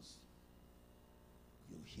because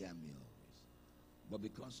you hear me always. But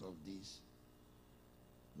because of these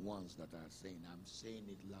ones that are saying, I'm saying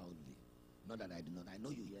it loudly. Not that I do not. I know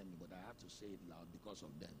you hear me, but I have to say it loud because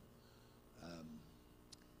of them.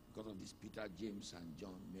 Because of this Peter, James, and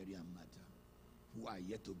John, Mary, and Martha, who are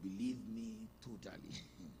yet to believe me totally.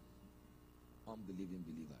 Unbelieving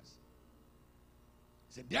believers.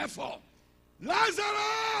 He said, therefore,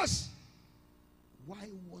 Lazarus! Why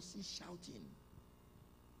was he shouting?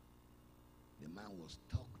 The man was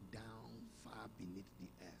tucked down far beneath the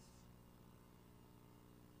earth,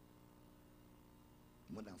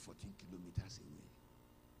 more than 14 kilometers away.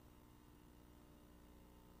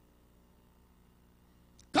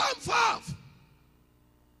 Come forth!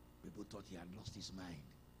 People thought he had lost his mind.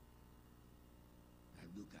 And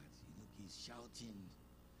look, he's shouting,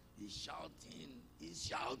 he's shouting, he's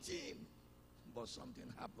shouting. But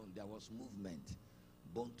something happened. There was movement,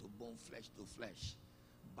 bone to bone, flesh to flesh,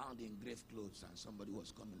 bound in grave clothes, and somebody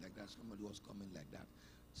was coming like that, somebody was coming like that.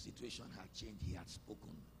 Situation had changed. He had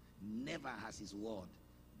spoken. Never has his word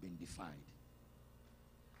been defied.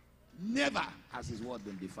 Never has his word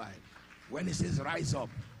been defied. When he says rise up,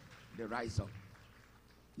 they rise up.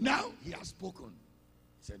 Now he has spoken.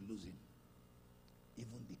 He said, lose him.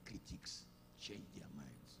 Even the critics changed their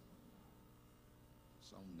minds.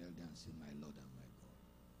 Some knelt down and said, my Lord and my God.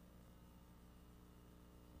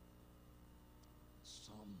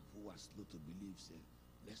 Some who are slow to believe said,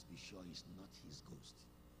 let's be sure it's not his ghost.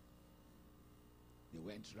 They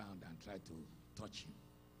went round and tried to touch him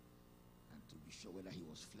and to be sure whether he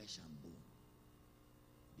was flesh and bone.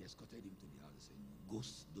 They escorted him to the house and said,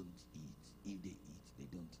 ghosts don't eat. If they eat, they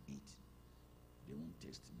don't eat. they won't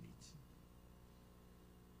taste meat.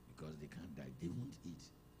 Because they can't die. They won't eat.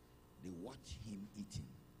 They watch him eating.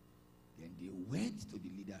 Then they went to the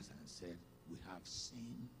leaders and said, we have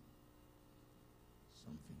seen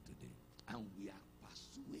something today. And we are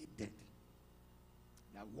persuaded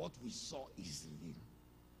that what we saw is real.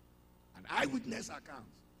 An eyewitness account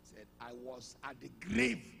said, I was at the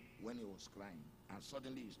grave when he was crying. And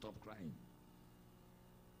suddenly he stopped crying.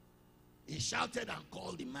 He shouted and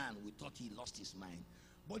called the man. We thought he lost his mind.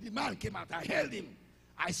 But the man came out. I held him.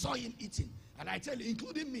 I saw him eating. And I tell you,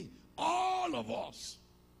 including me, all of us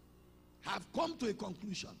have come to a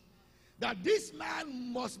conclusion that this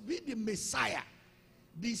man must be the Messiah,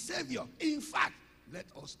 the Savior. In fact, let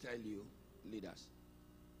us tell you, leaders,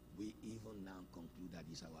 we even now conclude that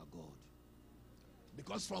he's our God.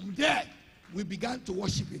 Because from there, we began to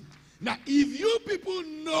worship him. Now, if you people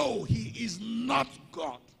know he is not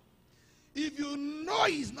God, if you know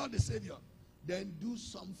he's not the Savior, then do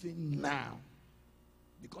something now.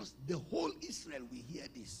 Because the whole Israel will hear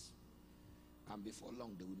this. And before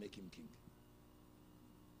long, they will make him king.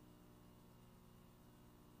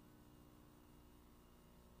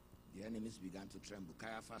 The enemies began to tremble.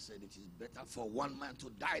 Caiaphas said it is better for one man to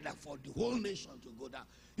die than for the whole nation to go down.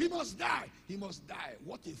 He must die. He must die.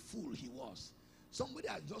 What a fool he was. Somebody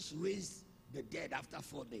has just raised the dead after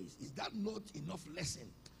 4 days. Is that not enough lesson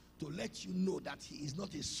to let you know that he is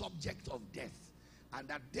not a subject of death, and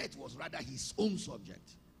that death was rather his own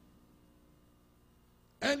subject?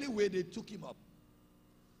 Anyway, they took him up,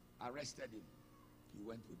 arrested him. He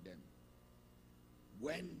went with them.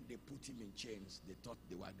 When they put him in chains, they thought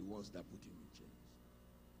they were the ones that put him in chains.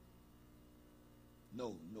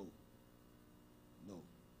 No.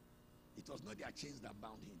 It was not their chains that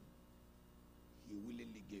bound him. He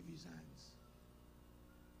willingly gave his hands,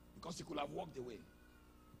 because he could have walked away.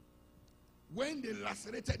 When they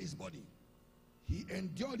lacerated his body, he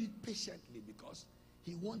endured it patiently because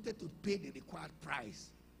he wanted to pay the required price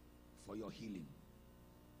for your healing.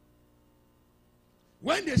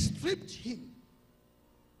 When they stripped him,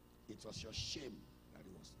 it was your shame that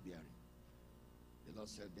he was bearing. The Lord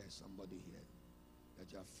said, there's somebody here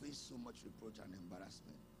that you have faced so much reproach and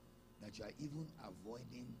embarrassment that you are even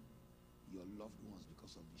avoiding your loved ones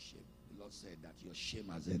because of the shame. The Lord said that your shame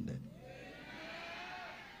has ended.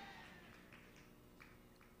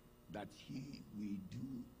 That he will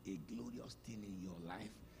do a glorious thing in your life,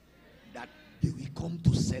 that they will come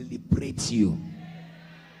to celebrate you.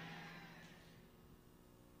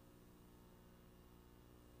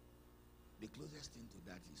 The closest thing to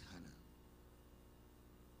that is Hannah.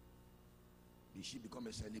 Did she become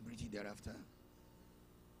a celebrity thereafter?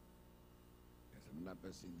 There's another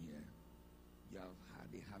person here. You have had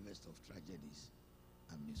a harvest of tragedies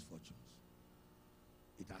and misfortunes.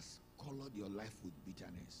 It has colored your life with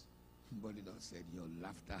bitterness. But the Lord said, your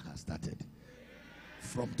laughter has started.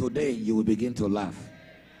 From today, you will begin to laugh.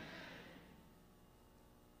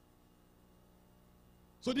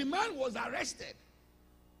 So the man was arrested.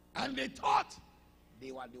 And they thought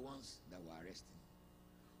they were the ones that were arresting.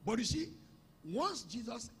 But you see, once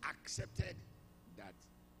Jesus accepted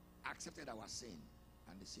our sin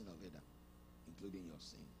and the sin of Adam, including your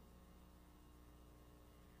sin,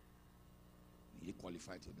 he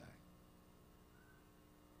qualified to die.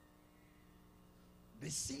 The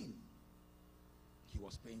sin he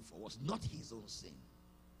was paying for was not his own sin.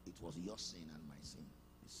 It was your sin and my sin.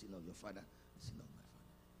 The sin of your father, the sin of my father.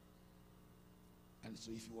 And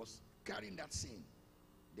so if he was carrying that sin,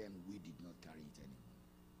 then we did not carry it anymore.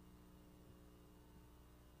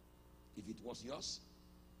 If it was yours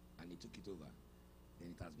and he took it over,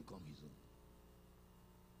 then it has become his own.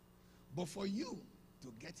 But for you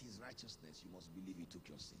to get his righteousness, you must believe he took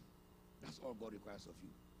your sin. That's all God requires of you.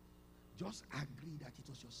 Just agree that it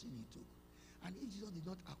was your sin he took. And if Jesus did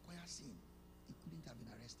not acquire sin, he couldn't have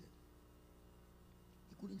been arrested.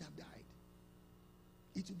 He couldn't have died.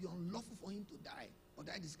 It would be unlawful for him to die, or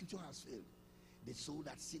that the scripture has failed. The soul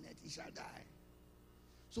that sinneth, he shall die.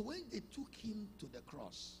 So when they took him to the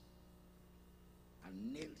cross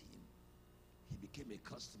and nailed him, he became a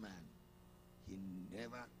cursed man. He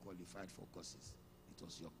never qualified for curses. It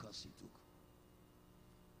was your curse he took.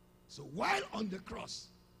 So while on the cross,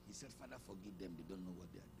 he said, Father, forgive them. They don't know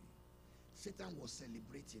what they are doing. Satan was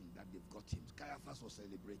celebrating that they've got him. Caiaphas was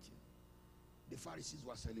celebrating. The Pharisees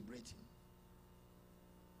were celebrating.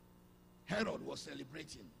 Herod was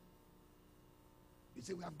celebrating. He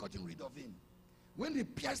said, we have gotten rid of him. When they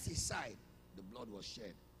pierced his side, the blood was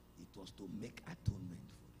shed. It was to make atonement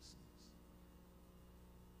for the sins.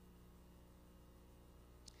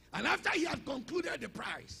 And after he had concluded the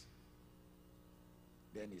price,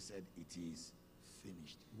 then he said, it is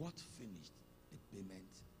finished. What finished? The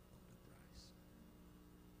payment of the price.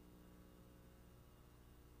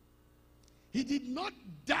 He did not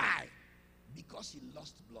die because he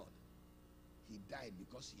lost blood. He died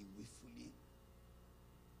because he willfully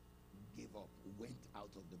gave up, went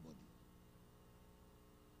out of the body.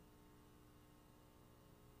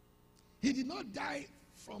 He did not die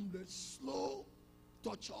from the slow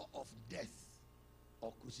torture of death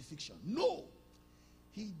or crucifixion. No.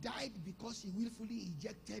 He died because he willfully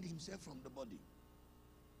ejected himself from the body.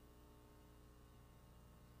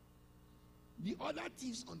 The other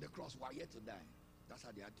thieves on the cross were yet to die. That's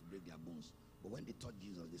how they had to break their bones. But when they touched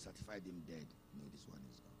Jesus, they certified him dead. No, this one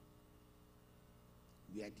is gone.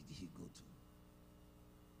 Where did he go to?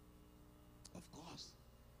 Of course,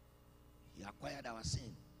 he acquired our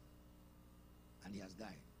sin. And he has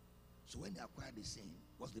died. So when they acquired the sin,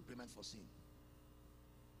 what's the payment for sin?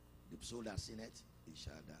 The soul that sinneth, it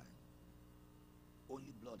shall die.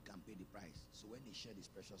 Only blood can pay the price. So when he shed his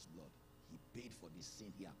precious blood, he paid for the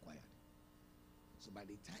sin he acquired. So by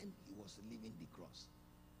the time he was leaving the cross,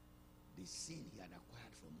 the sin he had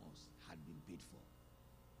acquired from us had been paid for.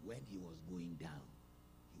 When he was going down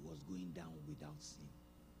without sin.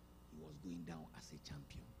 He was going down as a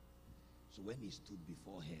champion. So when he stood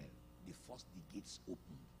before hell, the gates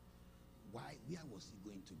opened. Why? Where was he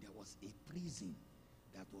going to? There was a prison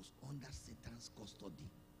that was under Satan's custody.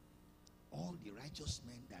 All the righteous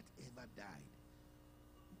men that ever died,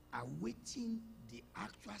 awaiting the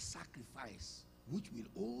actual sacrifice, which will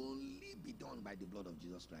only be done by the blood of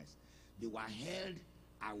Jesus Christ. They were held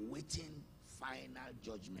awaiting final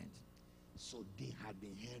judgment. So they had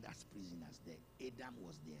been held as prisoners there. Adam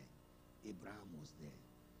was there. Abraham was there.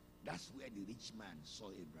 That's where the rich man saw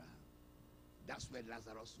Abraham. That's where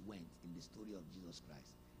Lazarus went in the story of Jesus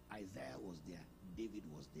Christ. Isaiah was there. David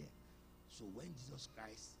was there. So when Jesus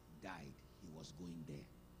Christ died, he was going there.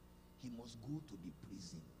 He must go to the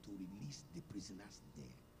prison to release the prisoners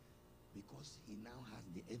there, because he now has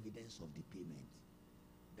the evidence of the payment.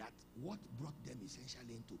 That what brought them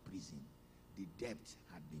essentially into prison, the debt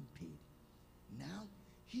had been paid. Now,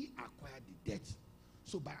 he acquired the debt.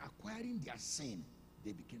 So by acquiring their sin,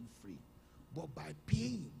 they became free. But by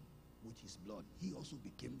paying with his blood, he also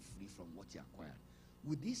became free from what he acquired.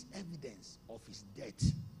 With this evidence of his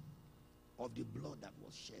death, of the blood that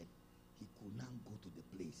was shed, he could now go to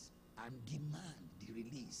the place and demand the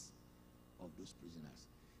release of those prisoners.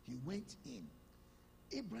 He went in.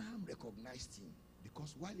 Abraham recognized him,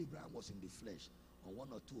 because while Abraham was in the flesh, on one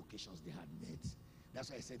or two occasions they had met. That's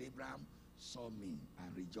why I said, Abraham saw me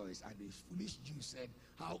and rejoiced. And the foolish Jew said,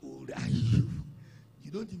 how old are you? You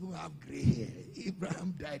don't even have gray hair.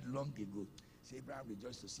 Abraham died long ago. So Abraham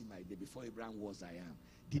rejoiced to see my day. Before Abraham was, I am.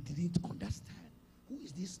 They didn't understand. Who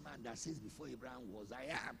is this man that says before Abraham was, I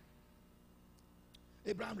am?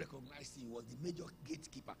 Abraham recognized him. He was the major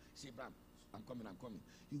gatekeeper. He said, Abraham, I'm coming.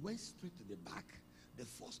 He went straight to the back. The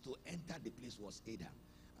first to enter the place was Adam.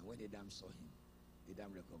 And when Adam saw him,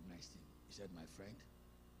 Adam recognized him. He said, my friend,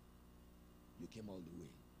 you came all the way.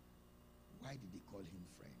 Why did he call him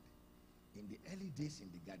friend? In the early days in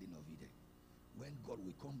the Garden of Eden, when God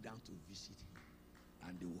will come down to visit him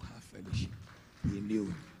and they will have fellowship, he knew.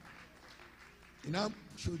 He now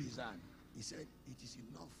showed his hand. He said, it is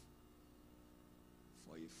enough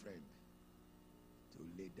for a friend to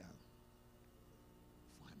lay down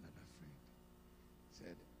for another friend. He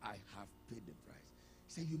said, I have paid the price.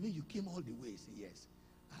 He said, you mean you came all the way? He said, yes.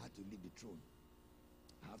 I had to leave the throne.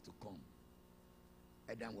 I have to come.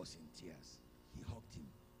 Adam was in tears. He hugged him.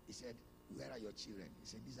 He said, where are your children? He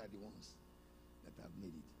said, these are the ones that have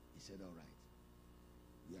made it. He said, all right.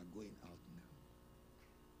 We are going out now.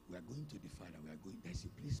 We are going to the Father. We are going. There's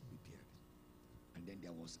a place prepared. And then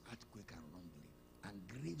there was earthquake and rumbling. And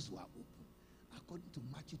graves were open. According to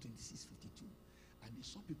Matthew 26:52. And they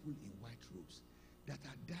saw people in white robes that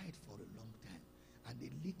had died for a long time. And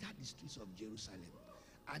they littered the streets of Jerusalem.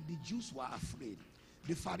 And the Jews were afraid.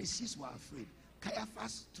 The Pharisees were afraid.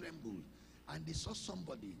 Caiaphas trembled. And they saw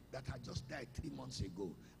somebody that had just died 3 months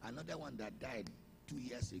ago. Another one that died 2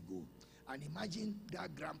 years ago. And imagine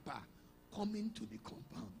that grandpa coming to the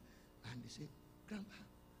compound. And they said, Grandpa,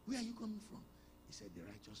 where are you coming from? He said, the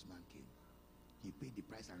righteous man came. He paid the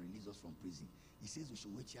price and released us from prison. He says we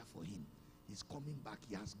should wait here for him. He's coming back.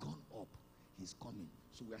 He has gone up. He's coming.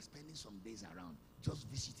 So we are spending some days around, just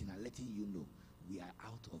visiting and letting you know we are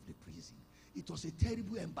out of the prison. It was a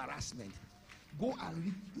terrible embarrassment. Go and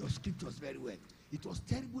read your scriptures very well. It was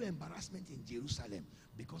terrible embarrassment in Jerusalem,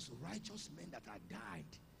 because righteous men that had died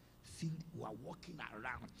were walking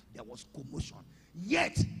around. There was commotion.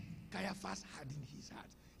 Yet, Caiaphas had in his heart.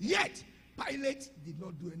 Yet, Pilate did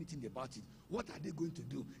not do anything about it. What are they going to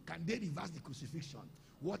do? Can they reverse the crucifixion?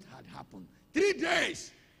 What had happened? 3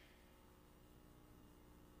 days.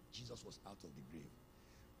 Jesus was out of the grave.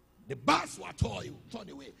 The bars were torn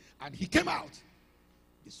away, and he came out.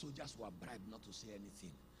 The soldiers were bribed not to say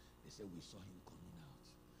anything. They said, we saw him coming out.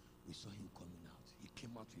 We saw him coming out. He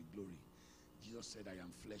came out with glory. Jesus said, I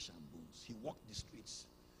am flesh and bones. He walked the streets.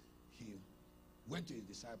 He went to his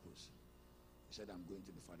disciples. He said, I'm going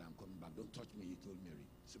to the Father. I'm coming back. Don't touch me, he told Mary.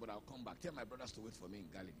 He said, but I'll come back. Tell my brothers to wait for me in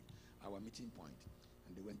Galilee, our meeting point.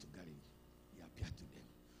 And they went to Galilee. He appeared to them.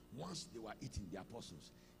 Once they were eating, the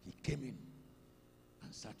apostles, he came in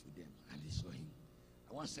and sat with them, and they saw him.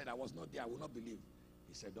 I once said, I was not there. I will not believe.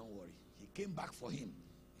 He said, don't worry. He came back for him.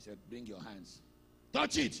 He said, bring your hands.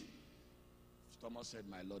 Touch it. Thomas said,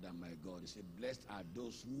 my Lord and my God. He said, blessed are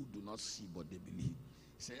those who do not see, but they believe.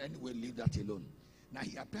 He said, anyway, leave that alone. Now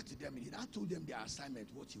he appeared to them. He now told them their assignment,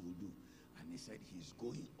 what he will do. And he said, he's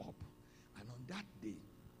going up. And on that day,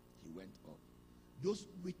 he went up. Those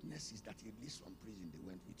witnesses that he released from prison, they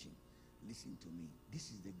went with him. Listen to me.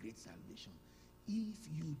 This is the great salvation. If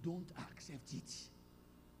you don't accept it,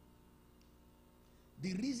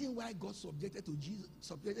 the reason why God subjected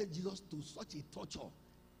Jesus to such a torture,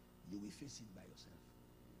 you will face it by yourself.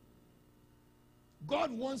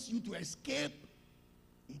 God wants you to escape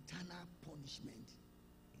eternal punishment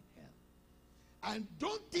in hell. And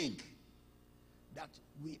don't think that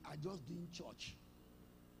we are just doing church.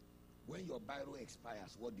 When your biro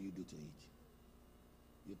expires, what do you do to it?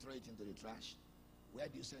 You throw it into the trash. Where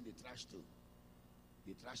do you send the trash to?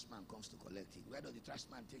 The trash man comes to collect it. Where does the trash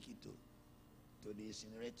man take it to? To the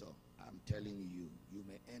incinerator. I'm telling you, you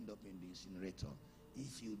may end up in the incinerator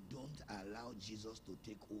if you don't allow Jesus to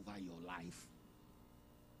take over your life.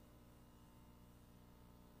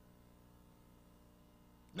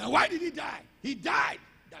 Now, why did he die? He died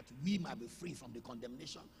that we might be free from the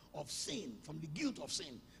condemnation of sin, from the guilt of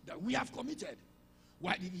sin that we have committed.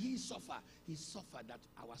 Why did he suffer? He suffered that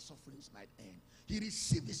our sufferings might end. He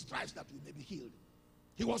received the stripes that we may be healed.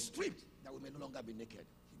 He was stripped that we may no longer be naked.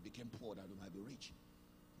 He became poor that we might be rich.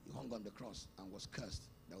 He hung on the cross and was cursed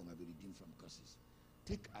that we might be redeemed from curses.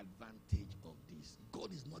 Take advantage of this.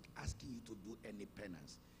 God is not asking you to do any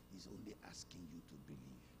penance. He's only asking you to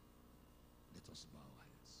believe. Let us bow our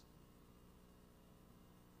heads.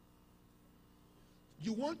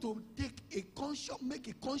 You want to make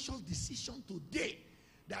a conscious decision today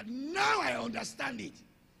that now I understand it.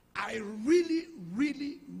 I really,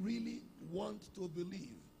 really, really want to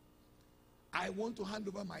believe. I want to hand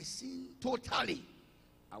over my sin totally.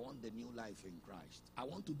 I want the new life in Christ. I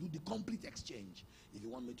want to do the complete exchange. If you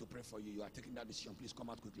want me to pray for you, you are taking that decision. Please come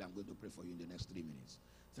out quickly. I'm going to pray for you in the next 3 minutes.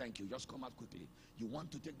 Thank you. Just come out quickly. You want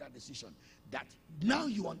to take that decision. That now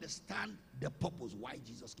you understand the purpose why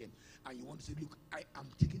Jesus came. And you want to say, look, I am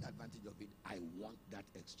taking advantage of it. I want that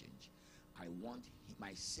exchange. I want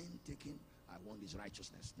my sin taken. I want his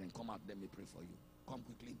righteousness. Then come out. Let me pray for you. Come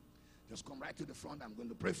quickly. Just come right to the front. I'm going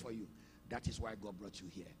to pray for you. That is why God brought you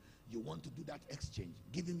here. You want to do that exchange.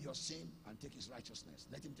 Give him your sin and take his righteousness.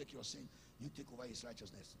 Let him take your sin. You take over his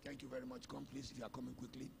righteousness. Thank you very much. Come, please, if you are coming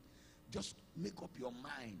quickly. Just make up your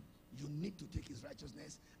mind. You need to take his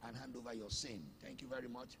righteousness and hand over your sin. Thank you very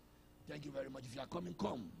much. Thank you very much. If you are coming,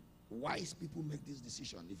 come. Wise people make this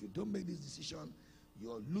decision. If you don't make this decision,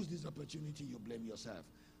 you'll lose this opportunity. You blame yourself.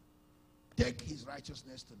 Take his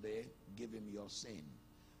righteousness today. Give him your sin.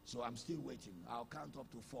 So I'm still waiting. I'll count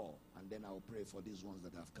up to 4, and then I'll pray for these ones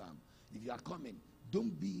that have come. If you are coming,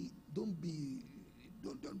 don't be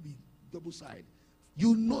double-sided.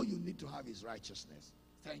 You know you need to have his righteousness.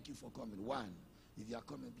 Thank you for coming. 1, if you are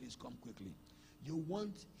coming, please come quickly. You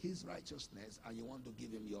want his righteousness, and you want to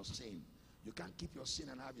give him your sin. You can't keep your sin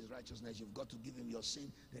and have his righteousness. You've got to give him your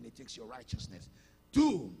sin, then he takes your righteousness.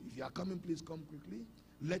 2, if you are coming, please come quickly.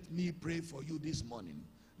 Let me pray for you this morning.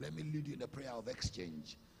 Let me lead you in a prayer of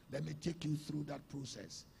exchange. Let me take you through that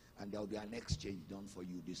process, and there will be an exchange done for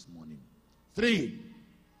you this morning. 3,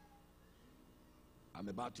 I'm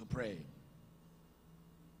about to pray.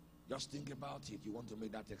 Just think about it. You want to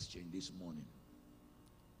make that exchange this morning.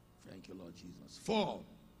 Thank you, Lord Jesus. 4,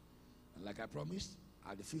 and like I promised,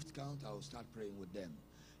 at the 5th count, I will start praying with them.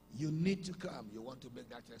 You need to come. You want to make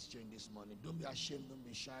that exchange this morning. Don't be ashamed. Don't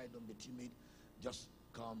be shy. Don't be timid. Just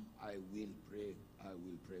come. I will pray. I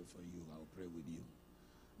will pray for you. I will pray with you.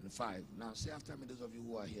 And 5, now say after me, those of you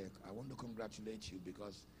who are here, I want to congratulate you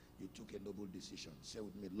because you took a noble decision. Say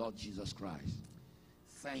with me, Lord Jesus Christ,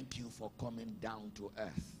 thank you for coming down to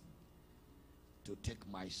earth to take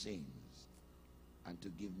my sins and to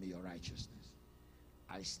give me your righteousness.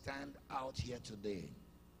 I stand out here today.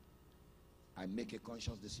 I make a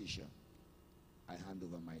conscious decision I hand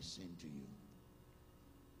over my sin to you.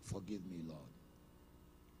 Forgive me, Lord.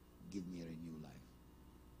 Give me a new life.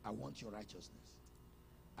 I want your righteousness.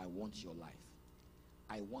 I want your life.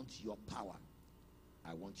 I want your power.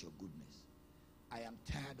 I want your goodness. I am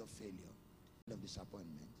tired of failure, of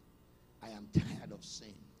disappointment. I am tired of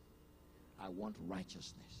sin. I want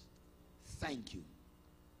righteousness. Thank you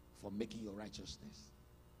for making your righteousness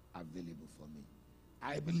available for me.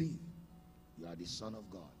 I believe you are the Son of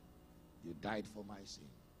God. You died for my sin.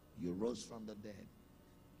 You rose from the dead.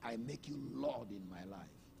 I make you Lord in my life.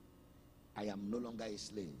 I am no longer a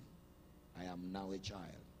slave. I am now a child.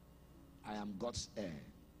 I am God's heir.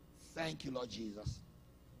 Thank you, Lord Jesus,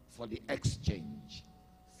 for the exchange.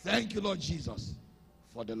 Thank you, Lord Jesus,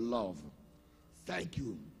 for the love. Thank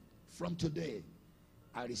you. From today,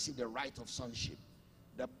 I receive the right of sonship,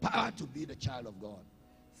 the power to be the child of God.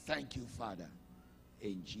 Thank you, Father.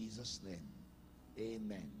 In Jesus' name,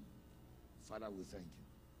 amen. Father, we thank you.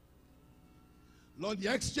 Lord,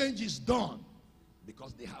 the exchange is done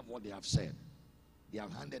because they have what they have said. They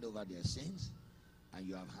have handed over their sins, and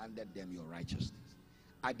you have handed them your righteousness.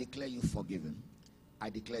 I declare you forgiven. I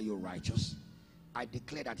declare you righteous. I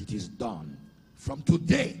declare that it is done. From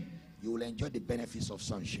today, you will enjoy the benefits of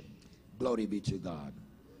sonship. Glory be to God.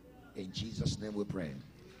 In Jesus' name we pray.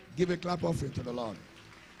 Give a clap offering to the Lord.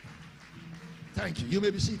 Thank you. You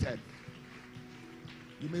may be seated.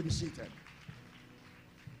 You may be seated.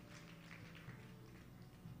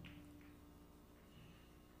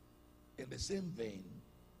 In the same vein,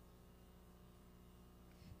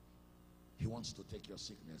 he wants to take your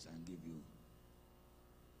sickness and give you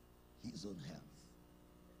his own health.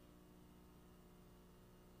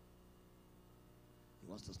 He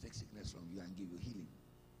wants to take sickness from you and give you healing.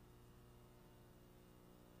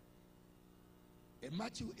 In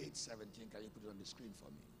Matthew 8:17, can you put it on the screen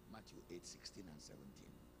for me? Matthew 8:16 and 17.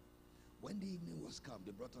 When the evening was come,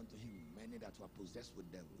 they brought unto him many that were possessed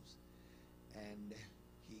with devils, and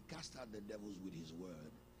he cast out the devils with his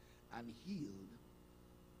word and healed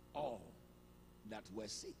all that were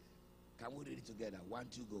sick. Can we read it together? 1,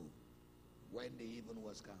 2, go. When the evening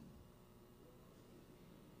was come.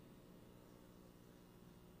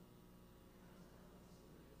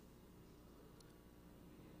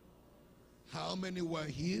 How many were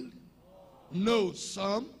healed? No,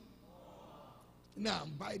 some. Now,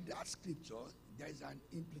 by that scripture, there is an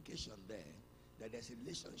implication there that there's a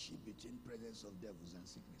relationship between presence of devils and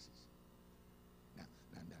sicknesses. Now,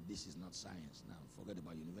 this is not science. Now, forget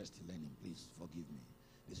about university learning. Please forgive me.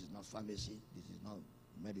 This is not pharmacy. This is not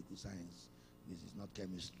medical science. This is not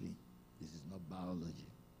chemistry. This is not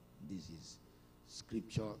biology. This is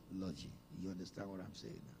scripturology. You understand what I'm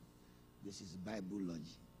saying now? This is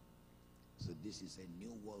Bibleology. So this is a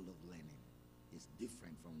new world of learning. It's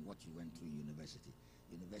different from what you went through in university.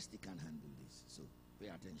 University can't handle this. So pay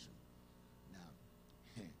attention.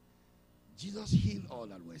 Now, Jesus healed all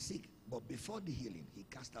that were sick, but before the healing, he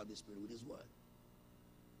cast out the spirit with his word.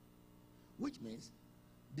 Which means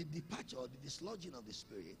the departure, the dislodging of the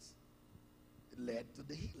spirits led to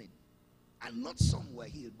the healing. And not some were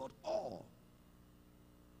healed, but all.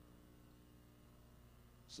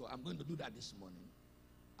 So I'm going to do that this morning.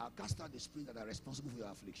 I'll cast out the spirits that are responsible for your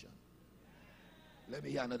affliction. Let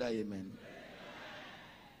me hear another amen.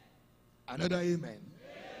 Another amen.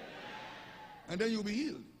 And then you'll be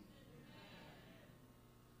healed.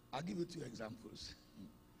 I'll give you 2 examples.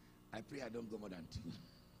 I pray I don't go more than 2.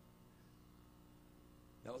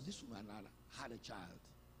 There was this woman that had a child,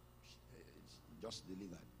 just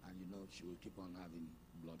delivered, and you know she will keep on having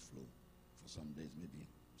blood flow for some days, maybe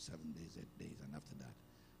 7 days, 8 days, and after that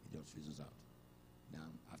it just fizzles out. Now,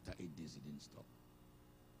 after 8 days, it didn't stop.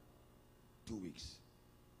 2 weeks,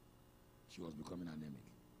 she was becoming anemic.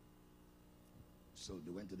 So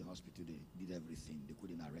they went to the hospital, they did everything. They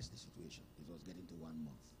couldn't arrest the situation. It was getting to 1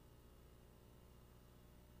 month.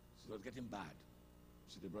 So it was getting bad.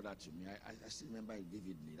 So they brought that to me. I still remember it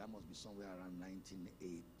vividly. That must be somewhere around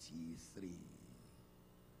 1983,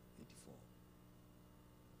 84.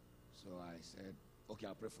 So I said, okay,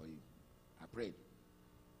 I'll pray for you. I prayed.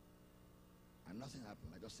 And nothing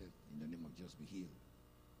happened. I just said, in the name of Jesus, be healed.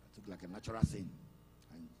 I took like a natural thing.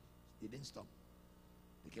 And it didn't stop.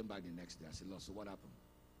 They came back the next day. I said, Lord, so what happened?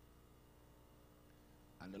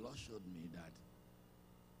 And the Lord showed me that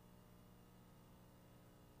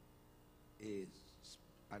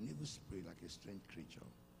an evil spirit, like a strange creature,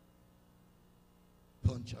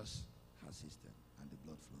 punctures her system and the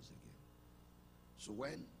blood flows again. So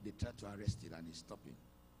when they tried to arrest it and it's stopping,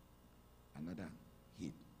 another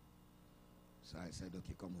hit. So I said,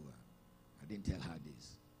 okay, come over. I didn't tell her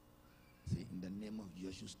this. See, in the name of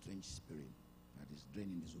Jesus, strange spirit, that is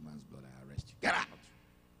draining this woman's blood, I arrest you. Get out!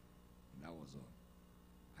 And that was all.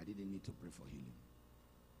 I didn't need to pray for healing.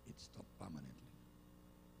 It stopped permanently.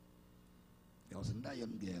 There was another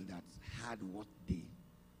young girl that had what they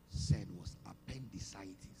said was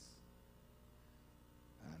appendicitis.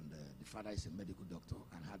 And the father is a medical doctor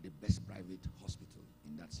and had the best private hospital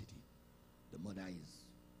in that city. The mother is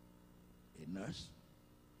a nurse.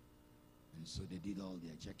 And so they did all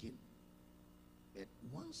their checking. But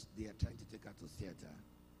once they are trying to take her to theater,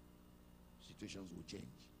 situations will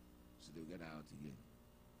change. So they'll get her out again.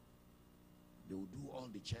 They will do all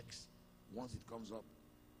the checks once it comes up.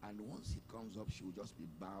 And once it comes up, she will just be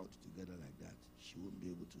bowed together like that. She won't be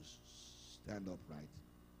able to stand upright.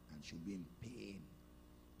 And she'll be in pain.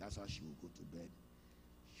 That's how she will go to bed.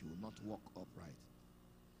 She will not walk upright.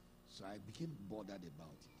 So I became bothered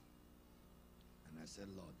about it. And I said,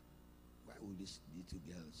 Lord, why will this little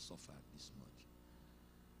girl suffer this much?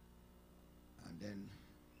 And then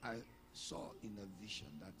I saw in a vision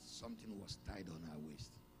that something was tied on her waist.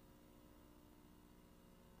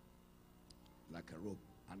 Like a rope.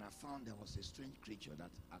 And I found there was a strange creature that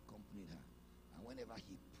accompanied her. And whenever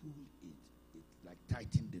he pulled it, it like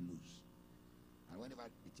tightened the noose. And whenever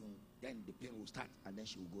then the pain will start and then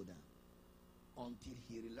she will go down. Until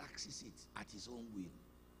he relaxes it at his own will.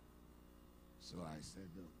 So I said,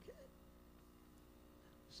 okay.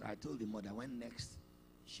 So I told the mother, when next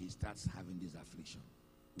she starts having this affliction,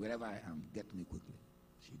 wherever I am, get me quickly.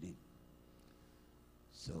 She did.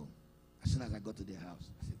 So as soon as I got to the house,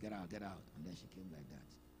 I said, get out, get out. And then she came like that.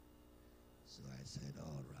 So I said,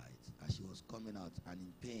 all right. As she was coming out and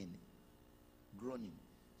in pain, groaning,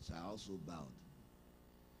 so I also bowed.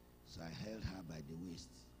 So I held her by the waist,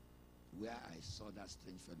 where I saw that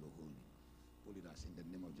strange fellow holding. Pulled it as in the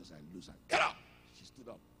name of Jesus, I loose her. Get up! She stood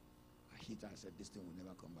up. I hit her and said, this thing will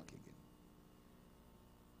never come back again.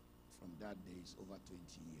 From that day, it's over 20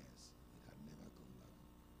 years. It had never come back.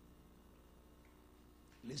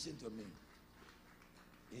 Listen to me.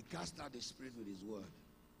 He cast out the spirit with his word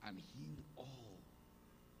and healed all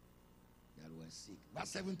that were sick. Verse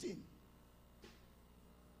 17.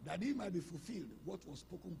 That it might be fulfilled what was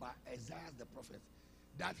spoken by Isaiah the prophet,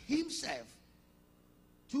 that himself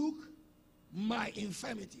took my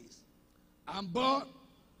infirmities and bore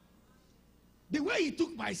the way he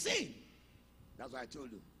took my sin. That's what I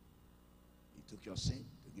told you. He took your sin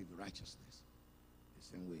to give you righteousness.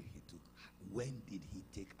 The same way he took. When did he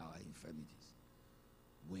take our infirmities?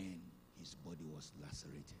 When his body was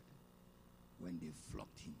lacerated. When they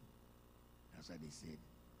flogged him. That's why they said,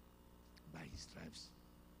 by his stripes.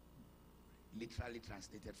 Literally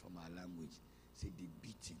translated from our language, say the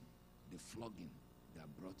beating, the flogging that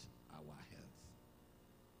brought our health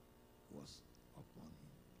was upon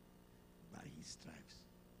him. By his stripes,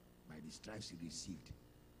 by the stripes he received,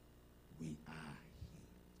 we are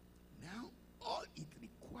healed. Now, all it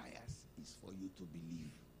requires is for you to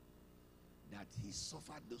believe that he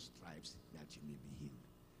suffered those stripes that you may be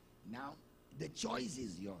healed. Now, the choice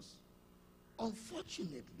is yours.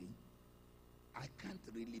 Unfortunately, I can't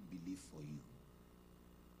really believe for you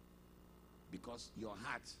because your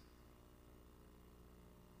heart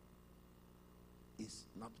is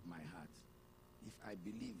not my heart. If I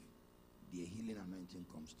believe, the healing anointing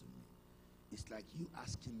comes to me. It's like you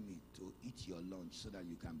asking me to eat your lunch so that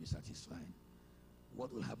you can be satisfied.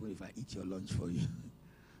 What will happen if I eat your lunch for you?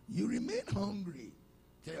 You remain hungry.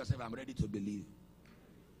 Tell yourself, I'm ready to believe.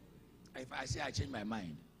 If I say I change my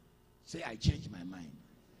mind, say I change my mind.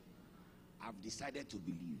 I've decided to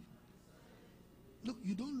believe. Look,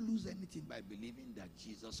 you don't lose anything by believing that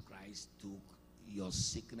Jesus Christ took your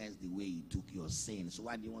sickness the way he took your sin. So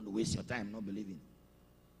why do you want to waste your time not believing?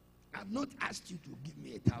 I've not asked you to give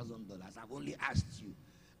me $1,000. I've only asked you,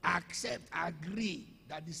 accept, agree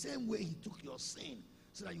that the same way he took your sin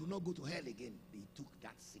so that you will not go to hell again, he took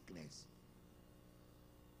that sickness.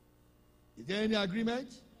 Is there any agreement?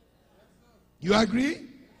 You agree?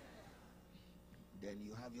 Then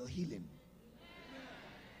you have your healing.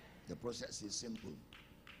 The process is simple.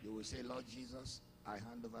 You will say, Lord Jesus, I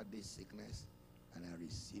hand over this sickness and I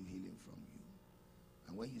receive healing from you.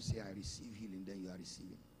 And when you say I receive healing, then you are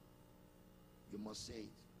receiving. You must say it.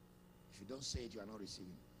 If you don't say it, you are not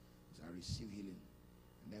receiving. So I receive healing.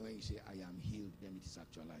 And then when you say I am healed, then it is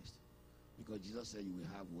actualized. Because Jesus said you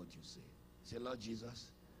will have what you say. Say, Lord Jesus,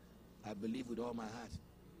 I believe with all my heart.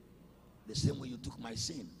 The same way you took my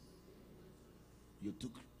sin, you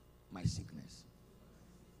took my sickness.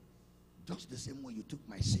 Just the same way you took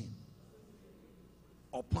my sin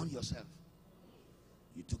upon yourself,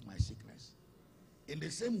 you took my sickness. In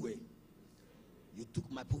the same way, you took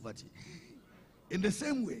my poverty. In the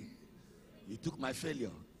same way, you took my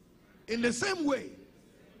failure. In the same way,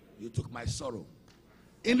 you took my sorrow.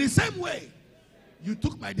 In the same way, you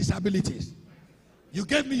took my disabilities. You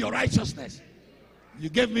gave me your righteousness. You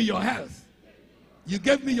gave me your health. You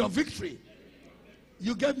gave me your victory.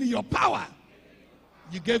 You gave me your power.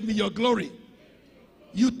 You gave me your glory.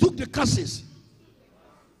 You took the curses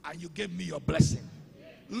and you gave me your blessing.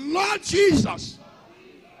 Lord Jesus,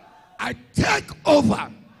 I take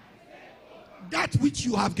over that which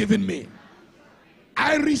you have given me.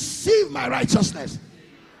 I receive my righteousness.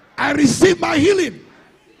 I receive my healing.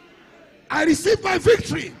 I receive my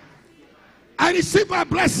victory. I receive my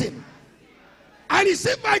blessing. I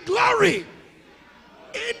receive my glory.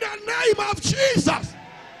 In the name of Jesus.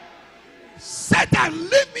 Satan,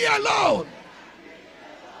 leave me alone.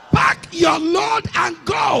 Pack your load and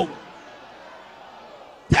go.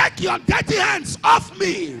 Take your dirty hands off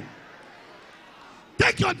me.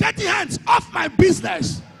 Take your dirty hands off my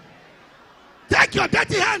business. Take your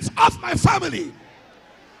dirty hands off my family.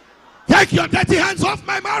 Take your dirty hands off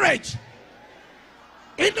my marriage.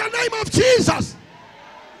 In the name of Jesus,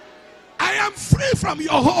 I am free from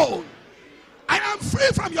your hold. I am free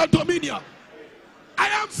from your dominion. I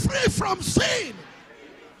am free from sin.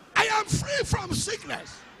 I am free from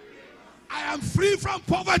sickness. I am free from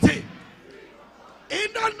poverty. In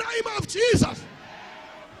the name of Jesus,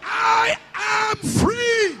 I am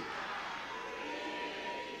free.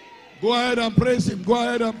 Go ahead and praise him. Go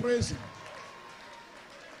ahead and praise him.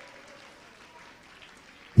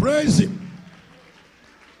 Praise him.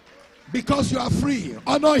 Because you are free.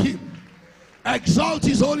 Honor him. Exalt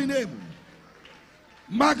his holy name.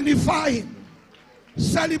 Magnify him.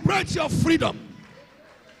 Celebrate your freedom.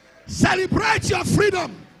 Celebrate your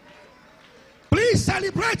freedom. Please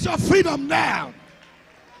celebrate your freedom now.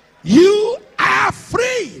 You are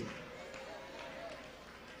free.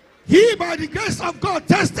 He, by the grace of God,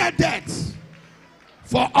 tasted death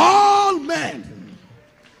for all men.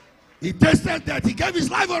 He tasted death. He gave his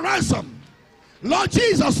life a ransom. Lord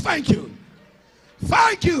Jesus, thank you.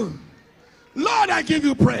 Thank you. Lord, I give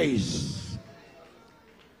you praise.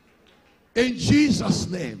 In Jesus'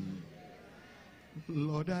 name.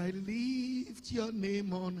 Lord, I lift your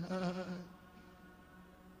name on high.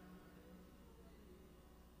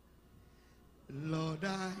 Lord,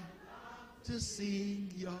 I to sing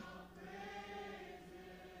your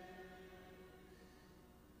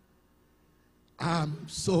I'm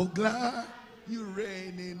so glad you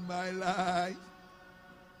reign in my life.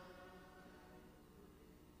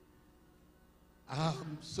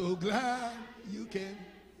 I'm so glad you came.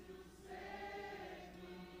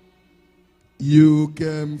 You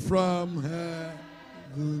came from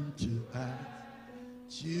heaven to earth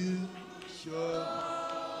to show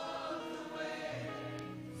the way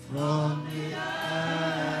from the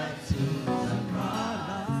earth to the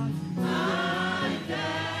cross. My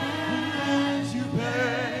debt you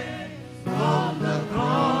paid from the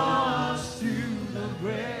cross to the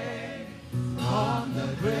grave, from the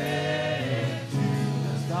grave to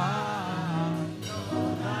the sky.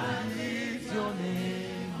 Lord, I lift your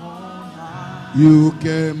name on high. You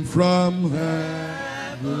came from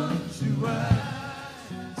heaven to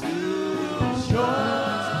earth to show.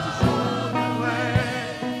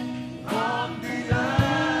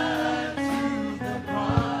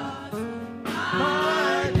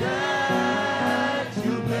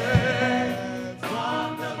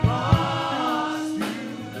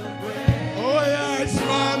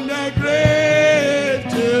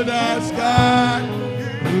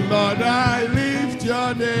 Lord, I lift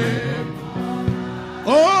your name.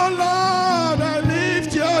 Oh Lord, I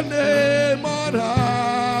lift your name on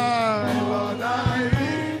high. Lord, I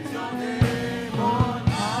lift your name on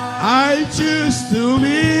high. I choose to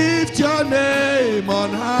lift your name on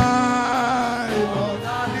high. Lord, I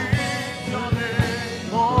lift your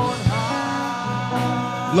name on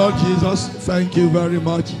high. Lord Jesus, thank you very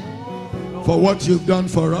much for what you've done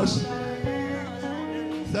for us.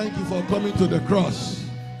 Thank you for coming to the cross.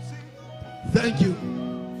 Thank you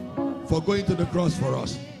for going to the cross for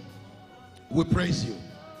us. We praise you.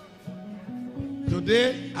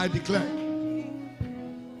 Today I declare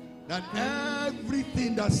that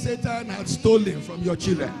everything that Satan had stolen from your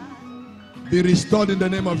children be restored in the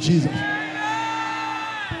name of Jesus.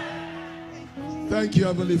 Thank you,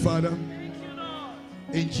 Heavenly Father.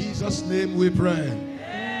 In Jesus' name we pray.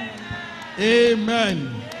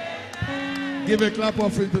 Amen. Give a clap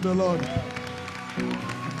offering to the Lord.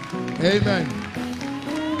 Amen.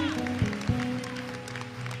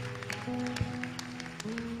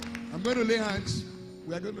 I'm going to lay hands.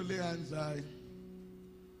 We are going to lay hands.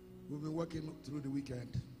 We've been working through the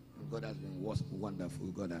weekend. God has been wonderful.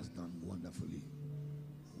 God has done wonderfully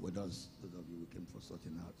with us. Those of you who came for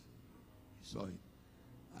sorting out. You saw it.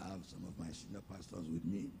 I have some of my senior pastors with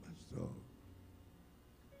me. Pastor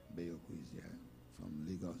Beyoku is here from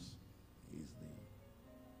Lagos. He's the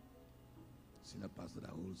senior pastor that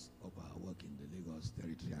holds up our work in the Lagos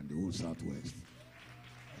territory and the whole Southwest.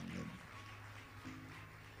 And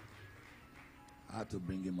I had to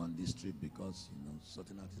bring him on this trip because,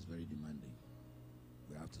 sorting out is very demanding.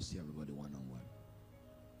 We have to see everybody one-on-one.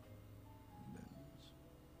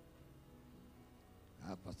 I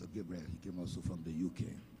have Pastor Gabriel. He came also from the UK.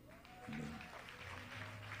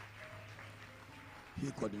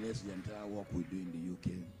 He coordinates the entire work we do in the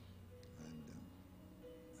UK. And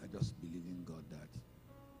I just believe in God that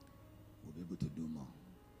we'll be able to do more.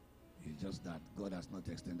 It's just that God has not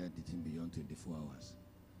extended it in beyond 24 hours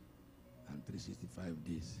and 365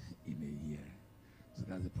 days in a year. So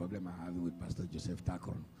that's the problem I'm having with Pastor Joseph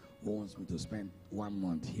Takron, who wants me to spend 1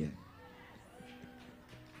 month here.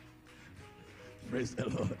 Praise the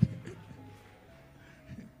Lord.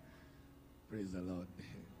 Praise the Lord.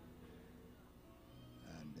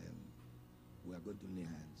 And we are going to lay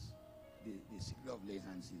hands. The secret of laying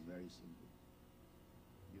hands is very simple.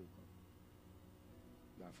 You come.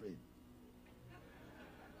 You are afraid.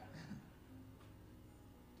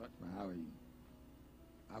 Touch my, how are you?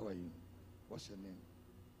 How are you? What's your name?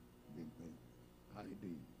 How are you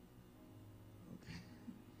doing? Okay.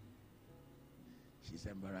 She's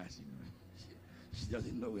embarrassed, She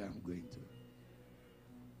doesn't know where I'm going to.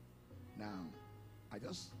 Now, I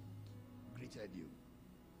just greeted you,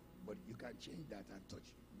 but you can change that and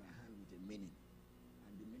touch my hand with a meaning.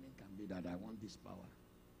 And the meaning can be that I want this power.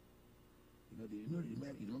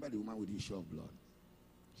 Remember the woman with the issue of blood?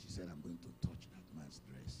 She said, I'm going to touch that man's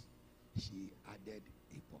dress. She added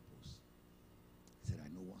a purpose. She said, I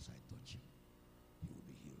know once I touch him, he will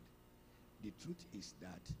be healed. The truth is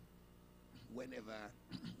that whenever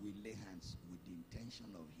we lay hands with the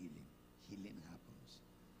intention of healing, healing happens.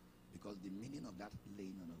 Because the meaning of that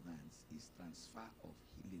laying on of hands is transfer of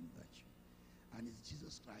healing virtue. And it's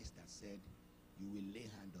Jesus Christ that said, you will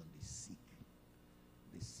lay hand on the sick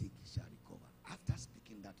shall recover. After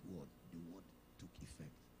speaking that word, the word took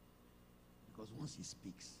effect. Because once he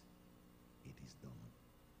speaks, it is done.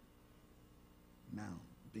 Now,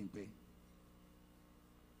 Bimpe,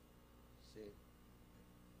 say,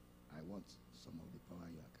 I want some of the power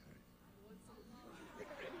you are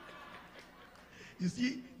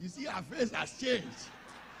carrying. You see, her face has changed.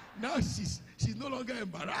 Now she's no longer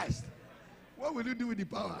embarrassed. What will you do with the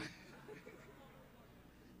power?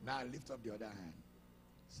 Now lift up the other hand.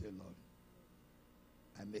 Say, Lord,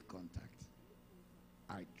 I make contact.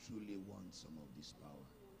 I truly want some of this power.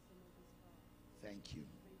 Thank you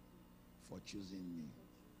for choosing me.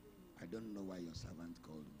 I don't know why your servant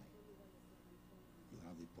called me. You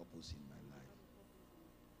have a purpose in my life.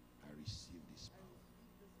 I receive this power.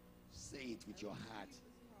 Say it with your heart.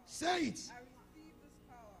 Say it. I receive this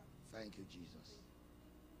power. Thank you, Jesus.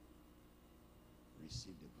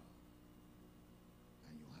 Receive the power.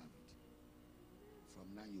 And you have it. From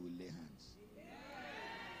now you will lay hands.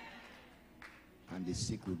 And the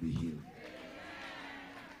sick will be healed.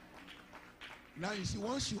 Now you see,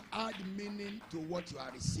 once you add meaning to what you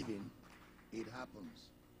are receiving, it happens.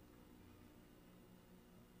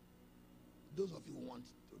 Those of you who want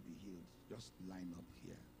to be healed, just line up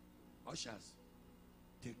here. Ushers,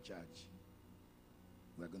 take charge.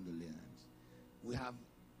 We're going to lay hands. We have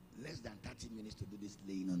less than 30 minutes to do this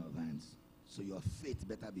laying on of hands. So your faith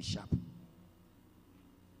better be sharp.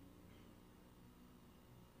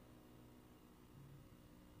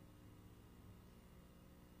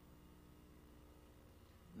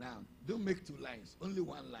 Now, don't make 2 lines. Only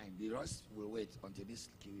 1 line. The rest will wait until this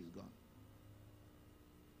queue is gone.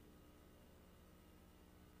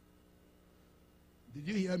 Did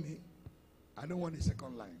you hear me? I don't want a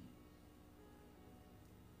second line.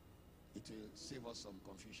 It will save us some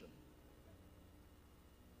confusion.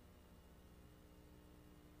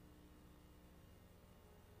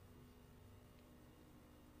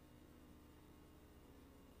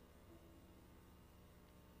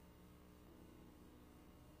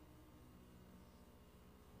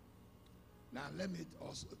 Now let me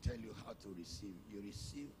also tell you how to receive. You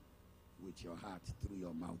receive with your heart through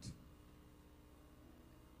your mouth.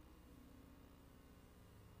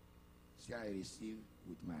 See, I receive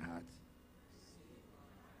with my heart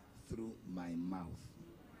through my mouth.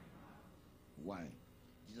 Why?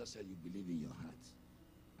 Jesus said you believe in your heart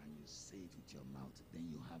and you say it with your mouth, then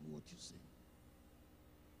you have what you say.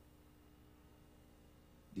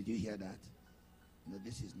 Did you hear that? No,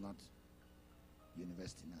 this is not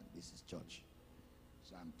university now. This is church.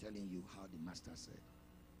 So I'm telling you how the master said.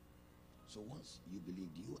 So once you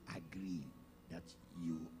believe, do you agree that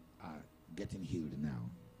you are getting healed now.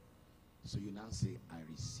 So you now say, I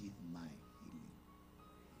receive my healing.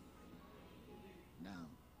 Now,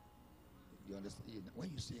 you understand?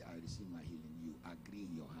 When you say, I receive my healing, you agree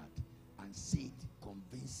in your heart and say it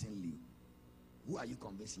convincingly. Who are you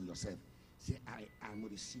convincing yourself? Say, I am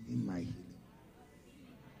receiving my healing.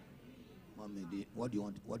 Mommy, what do you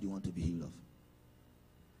want to be healed of?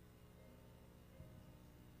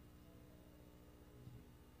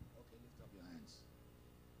 Okay, lift up your hands.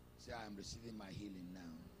 Say, I am receiving my healing now.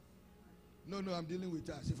 No, I'm dealing with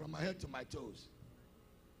that. See, from my head to my toes,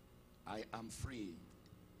 I am free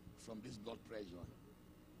from this blood pressure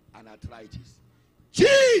and arthritis.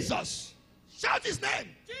 Jesus! Shout his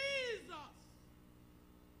name! Jesus!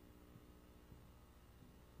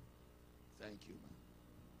 Thank you, man.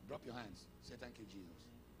 Drop your hands. Say thank you, Jesus.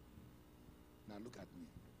 Now look at me.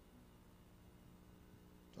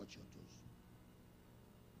 Touch your toes.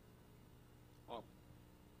 Up.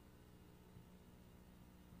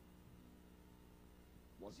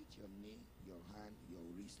 Was it your knee, your hand, your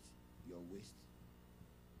wrist, your waist?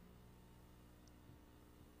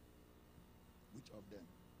 Which of them?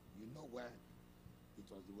 You know where it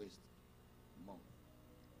was the waist? More.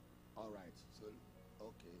 All right. So,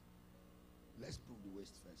 okay. Let's prove the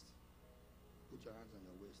waist first. Put your hands on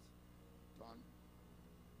your waist. Turn.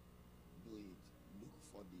 Do it. Look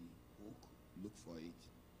for the hook. Look for it.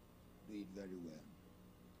 Do it very well.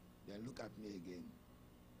 Then look at me again.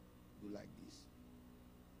 Do like this.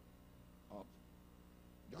 Up.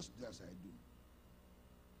 Just do as I do.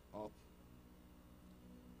 Up.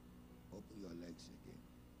 Open your legs again.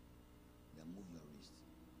 Then move your wrist.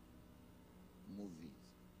 Move it.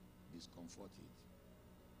 Discomfort it.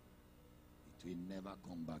 It will never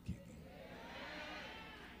come back again.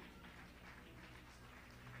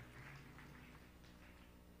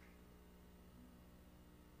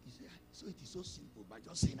 He said, so it is so simple by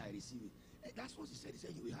just saying I receive it. Hey, that's what he said. He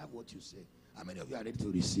said you will have what you say. How many of you are ready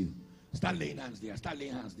to receive? Start laying hands there. Start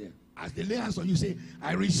laying hands there. As they lay hands on you, say,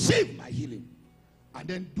 I receive my healing. And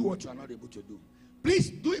then do what you are not able to do.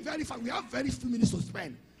 Please do it very fast. We have very few minutes to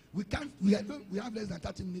spend. We have less than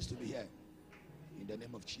 30 minutes to be here. In the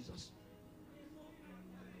name of Jesus.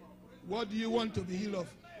 What do you want to be healed of?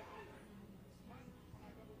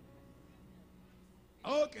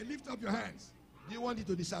 Okay, lift up your hands. Do you want it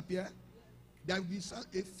to disappear? There will be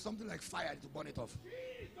something like fire to burn it off.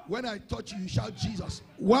 When I touch you, you shout Jesus.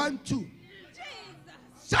 1, 2. Jesus.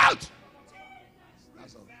 Shout!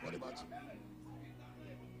 That's all. What about you?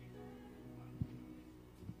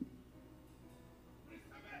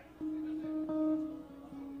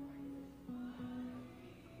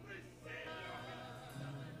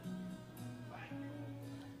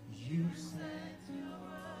 You said your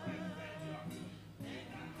word, and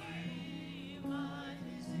you heal my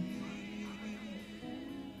disease.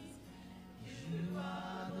 You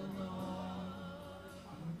are the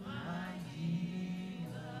Lord, my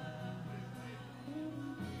healer.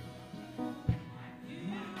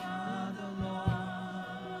 You are the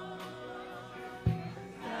Lord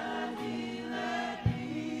that healeth me.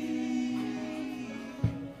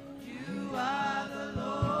 You are the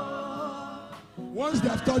Lord. Once they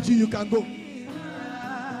have touched you, you can go.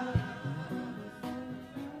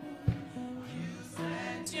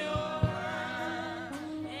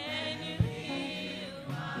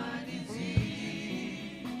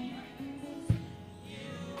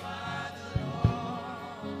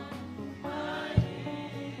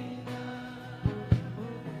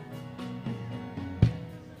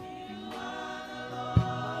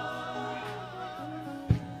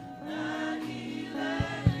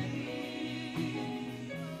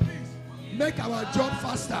 Make our job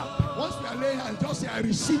faster. Once we are laying hands, just say, I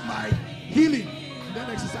receive my healing. And then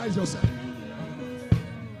exercise yourself.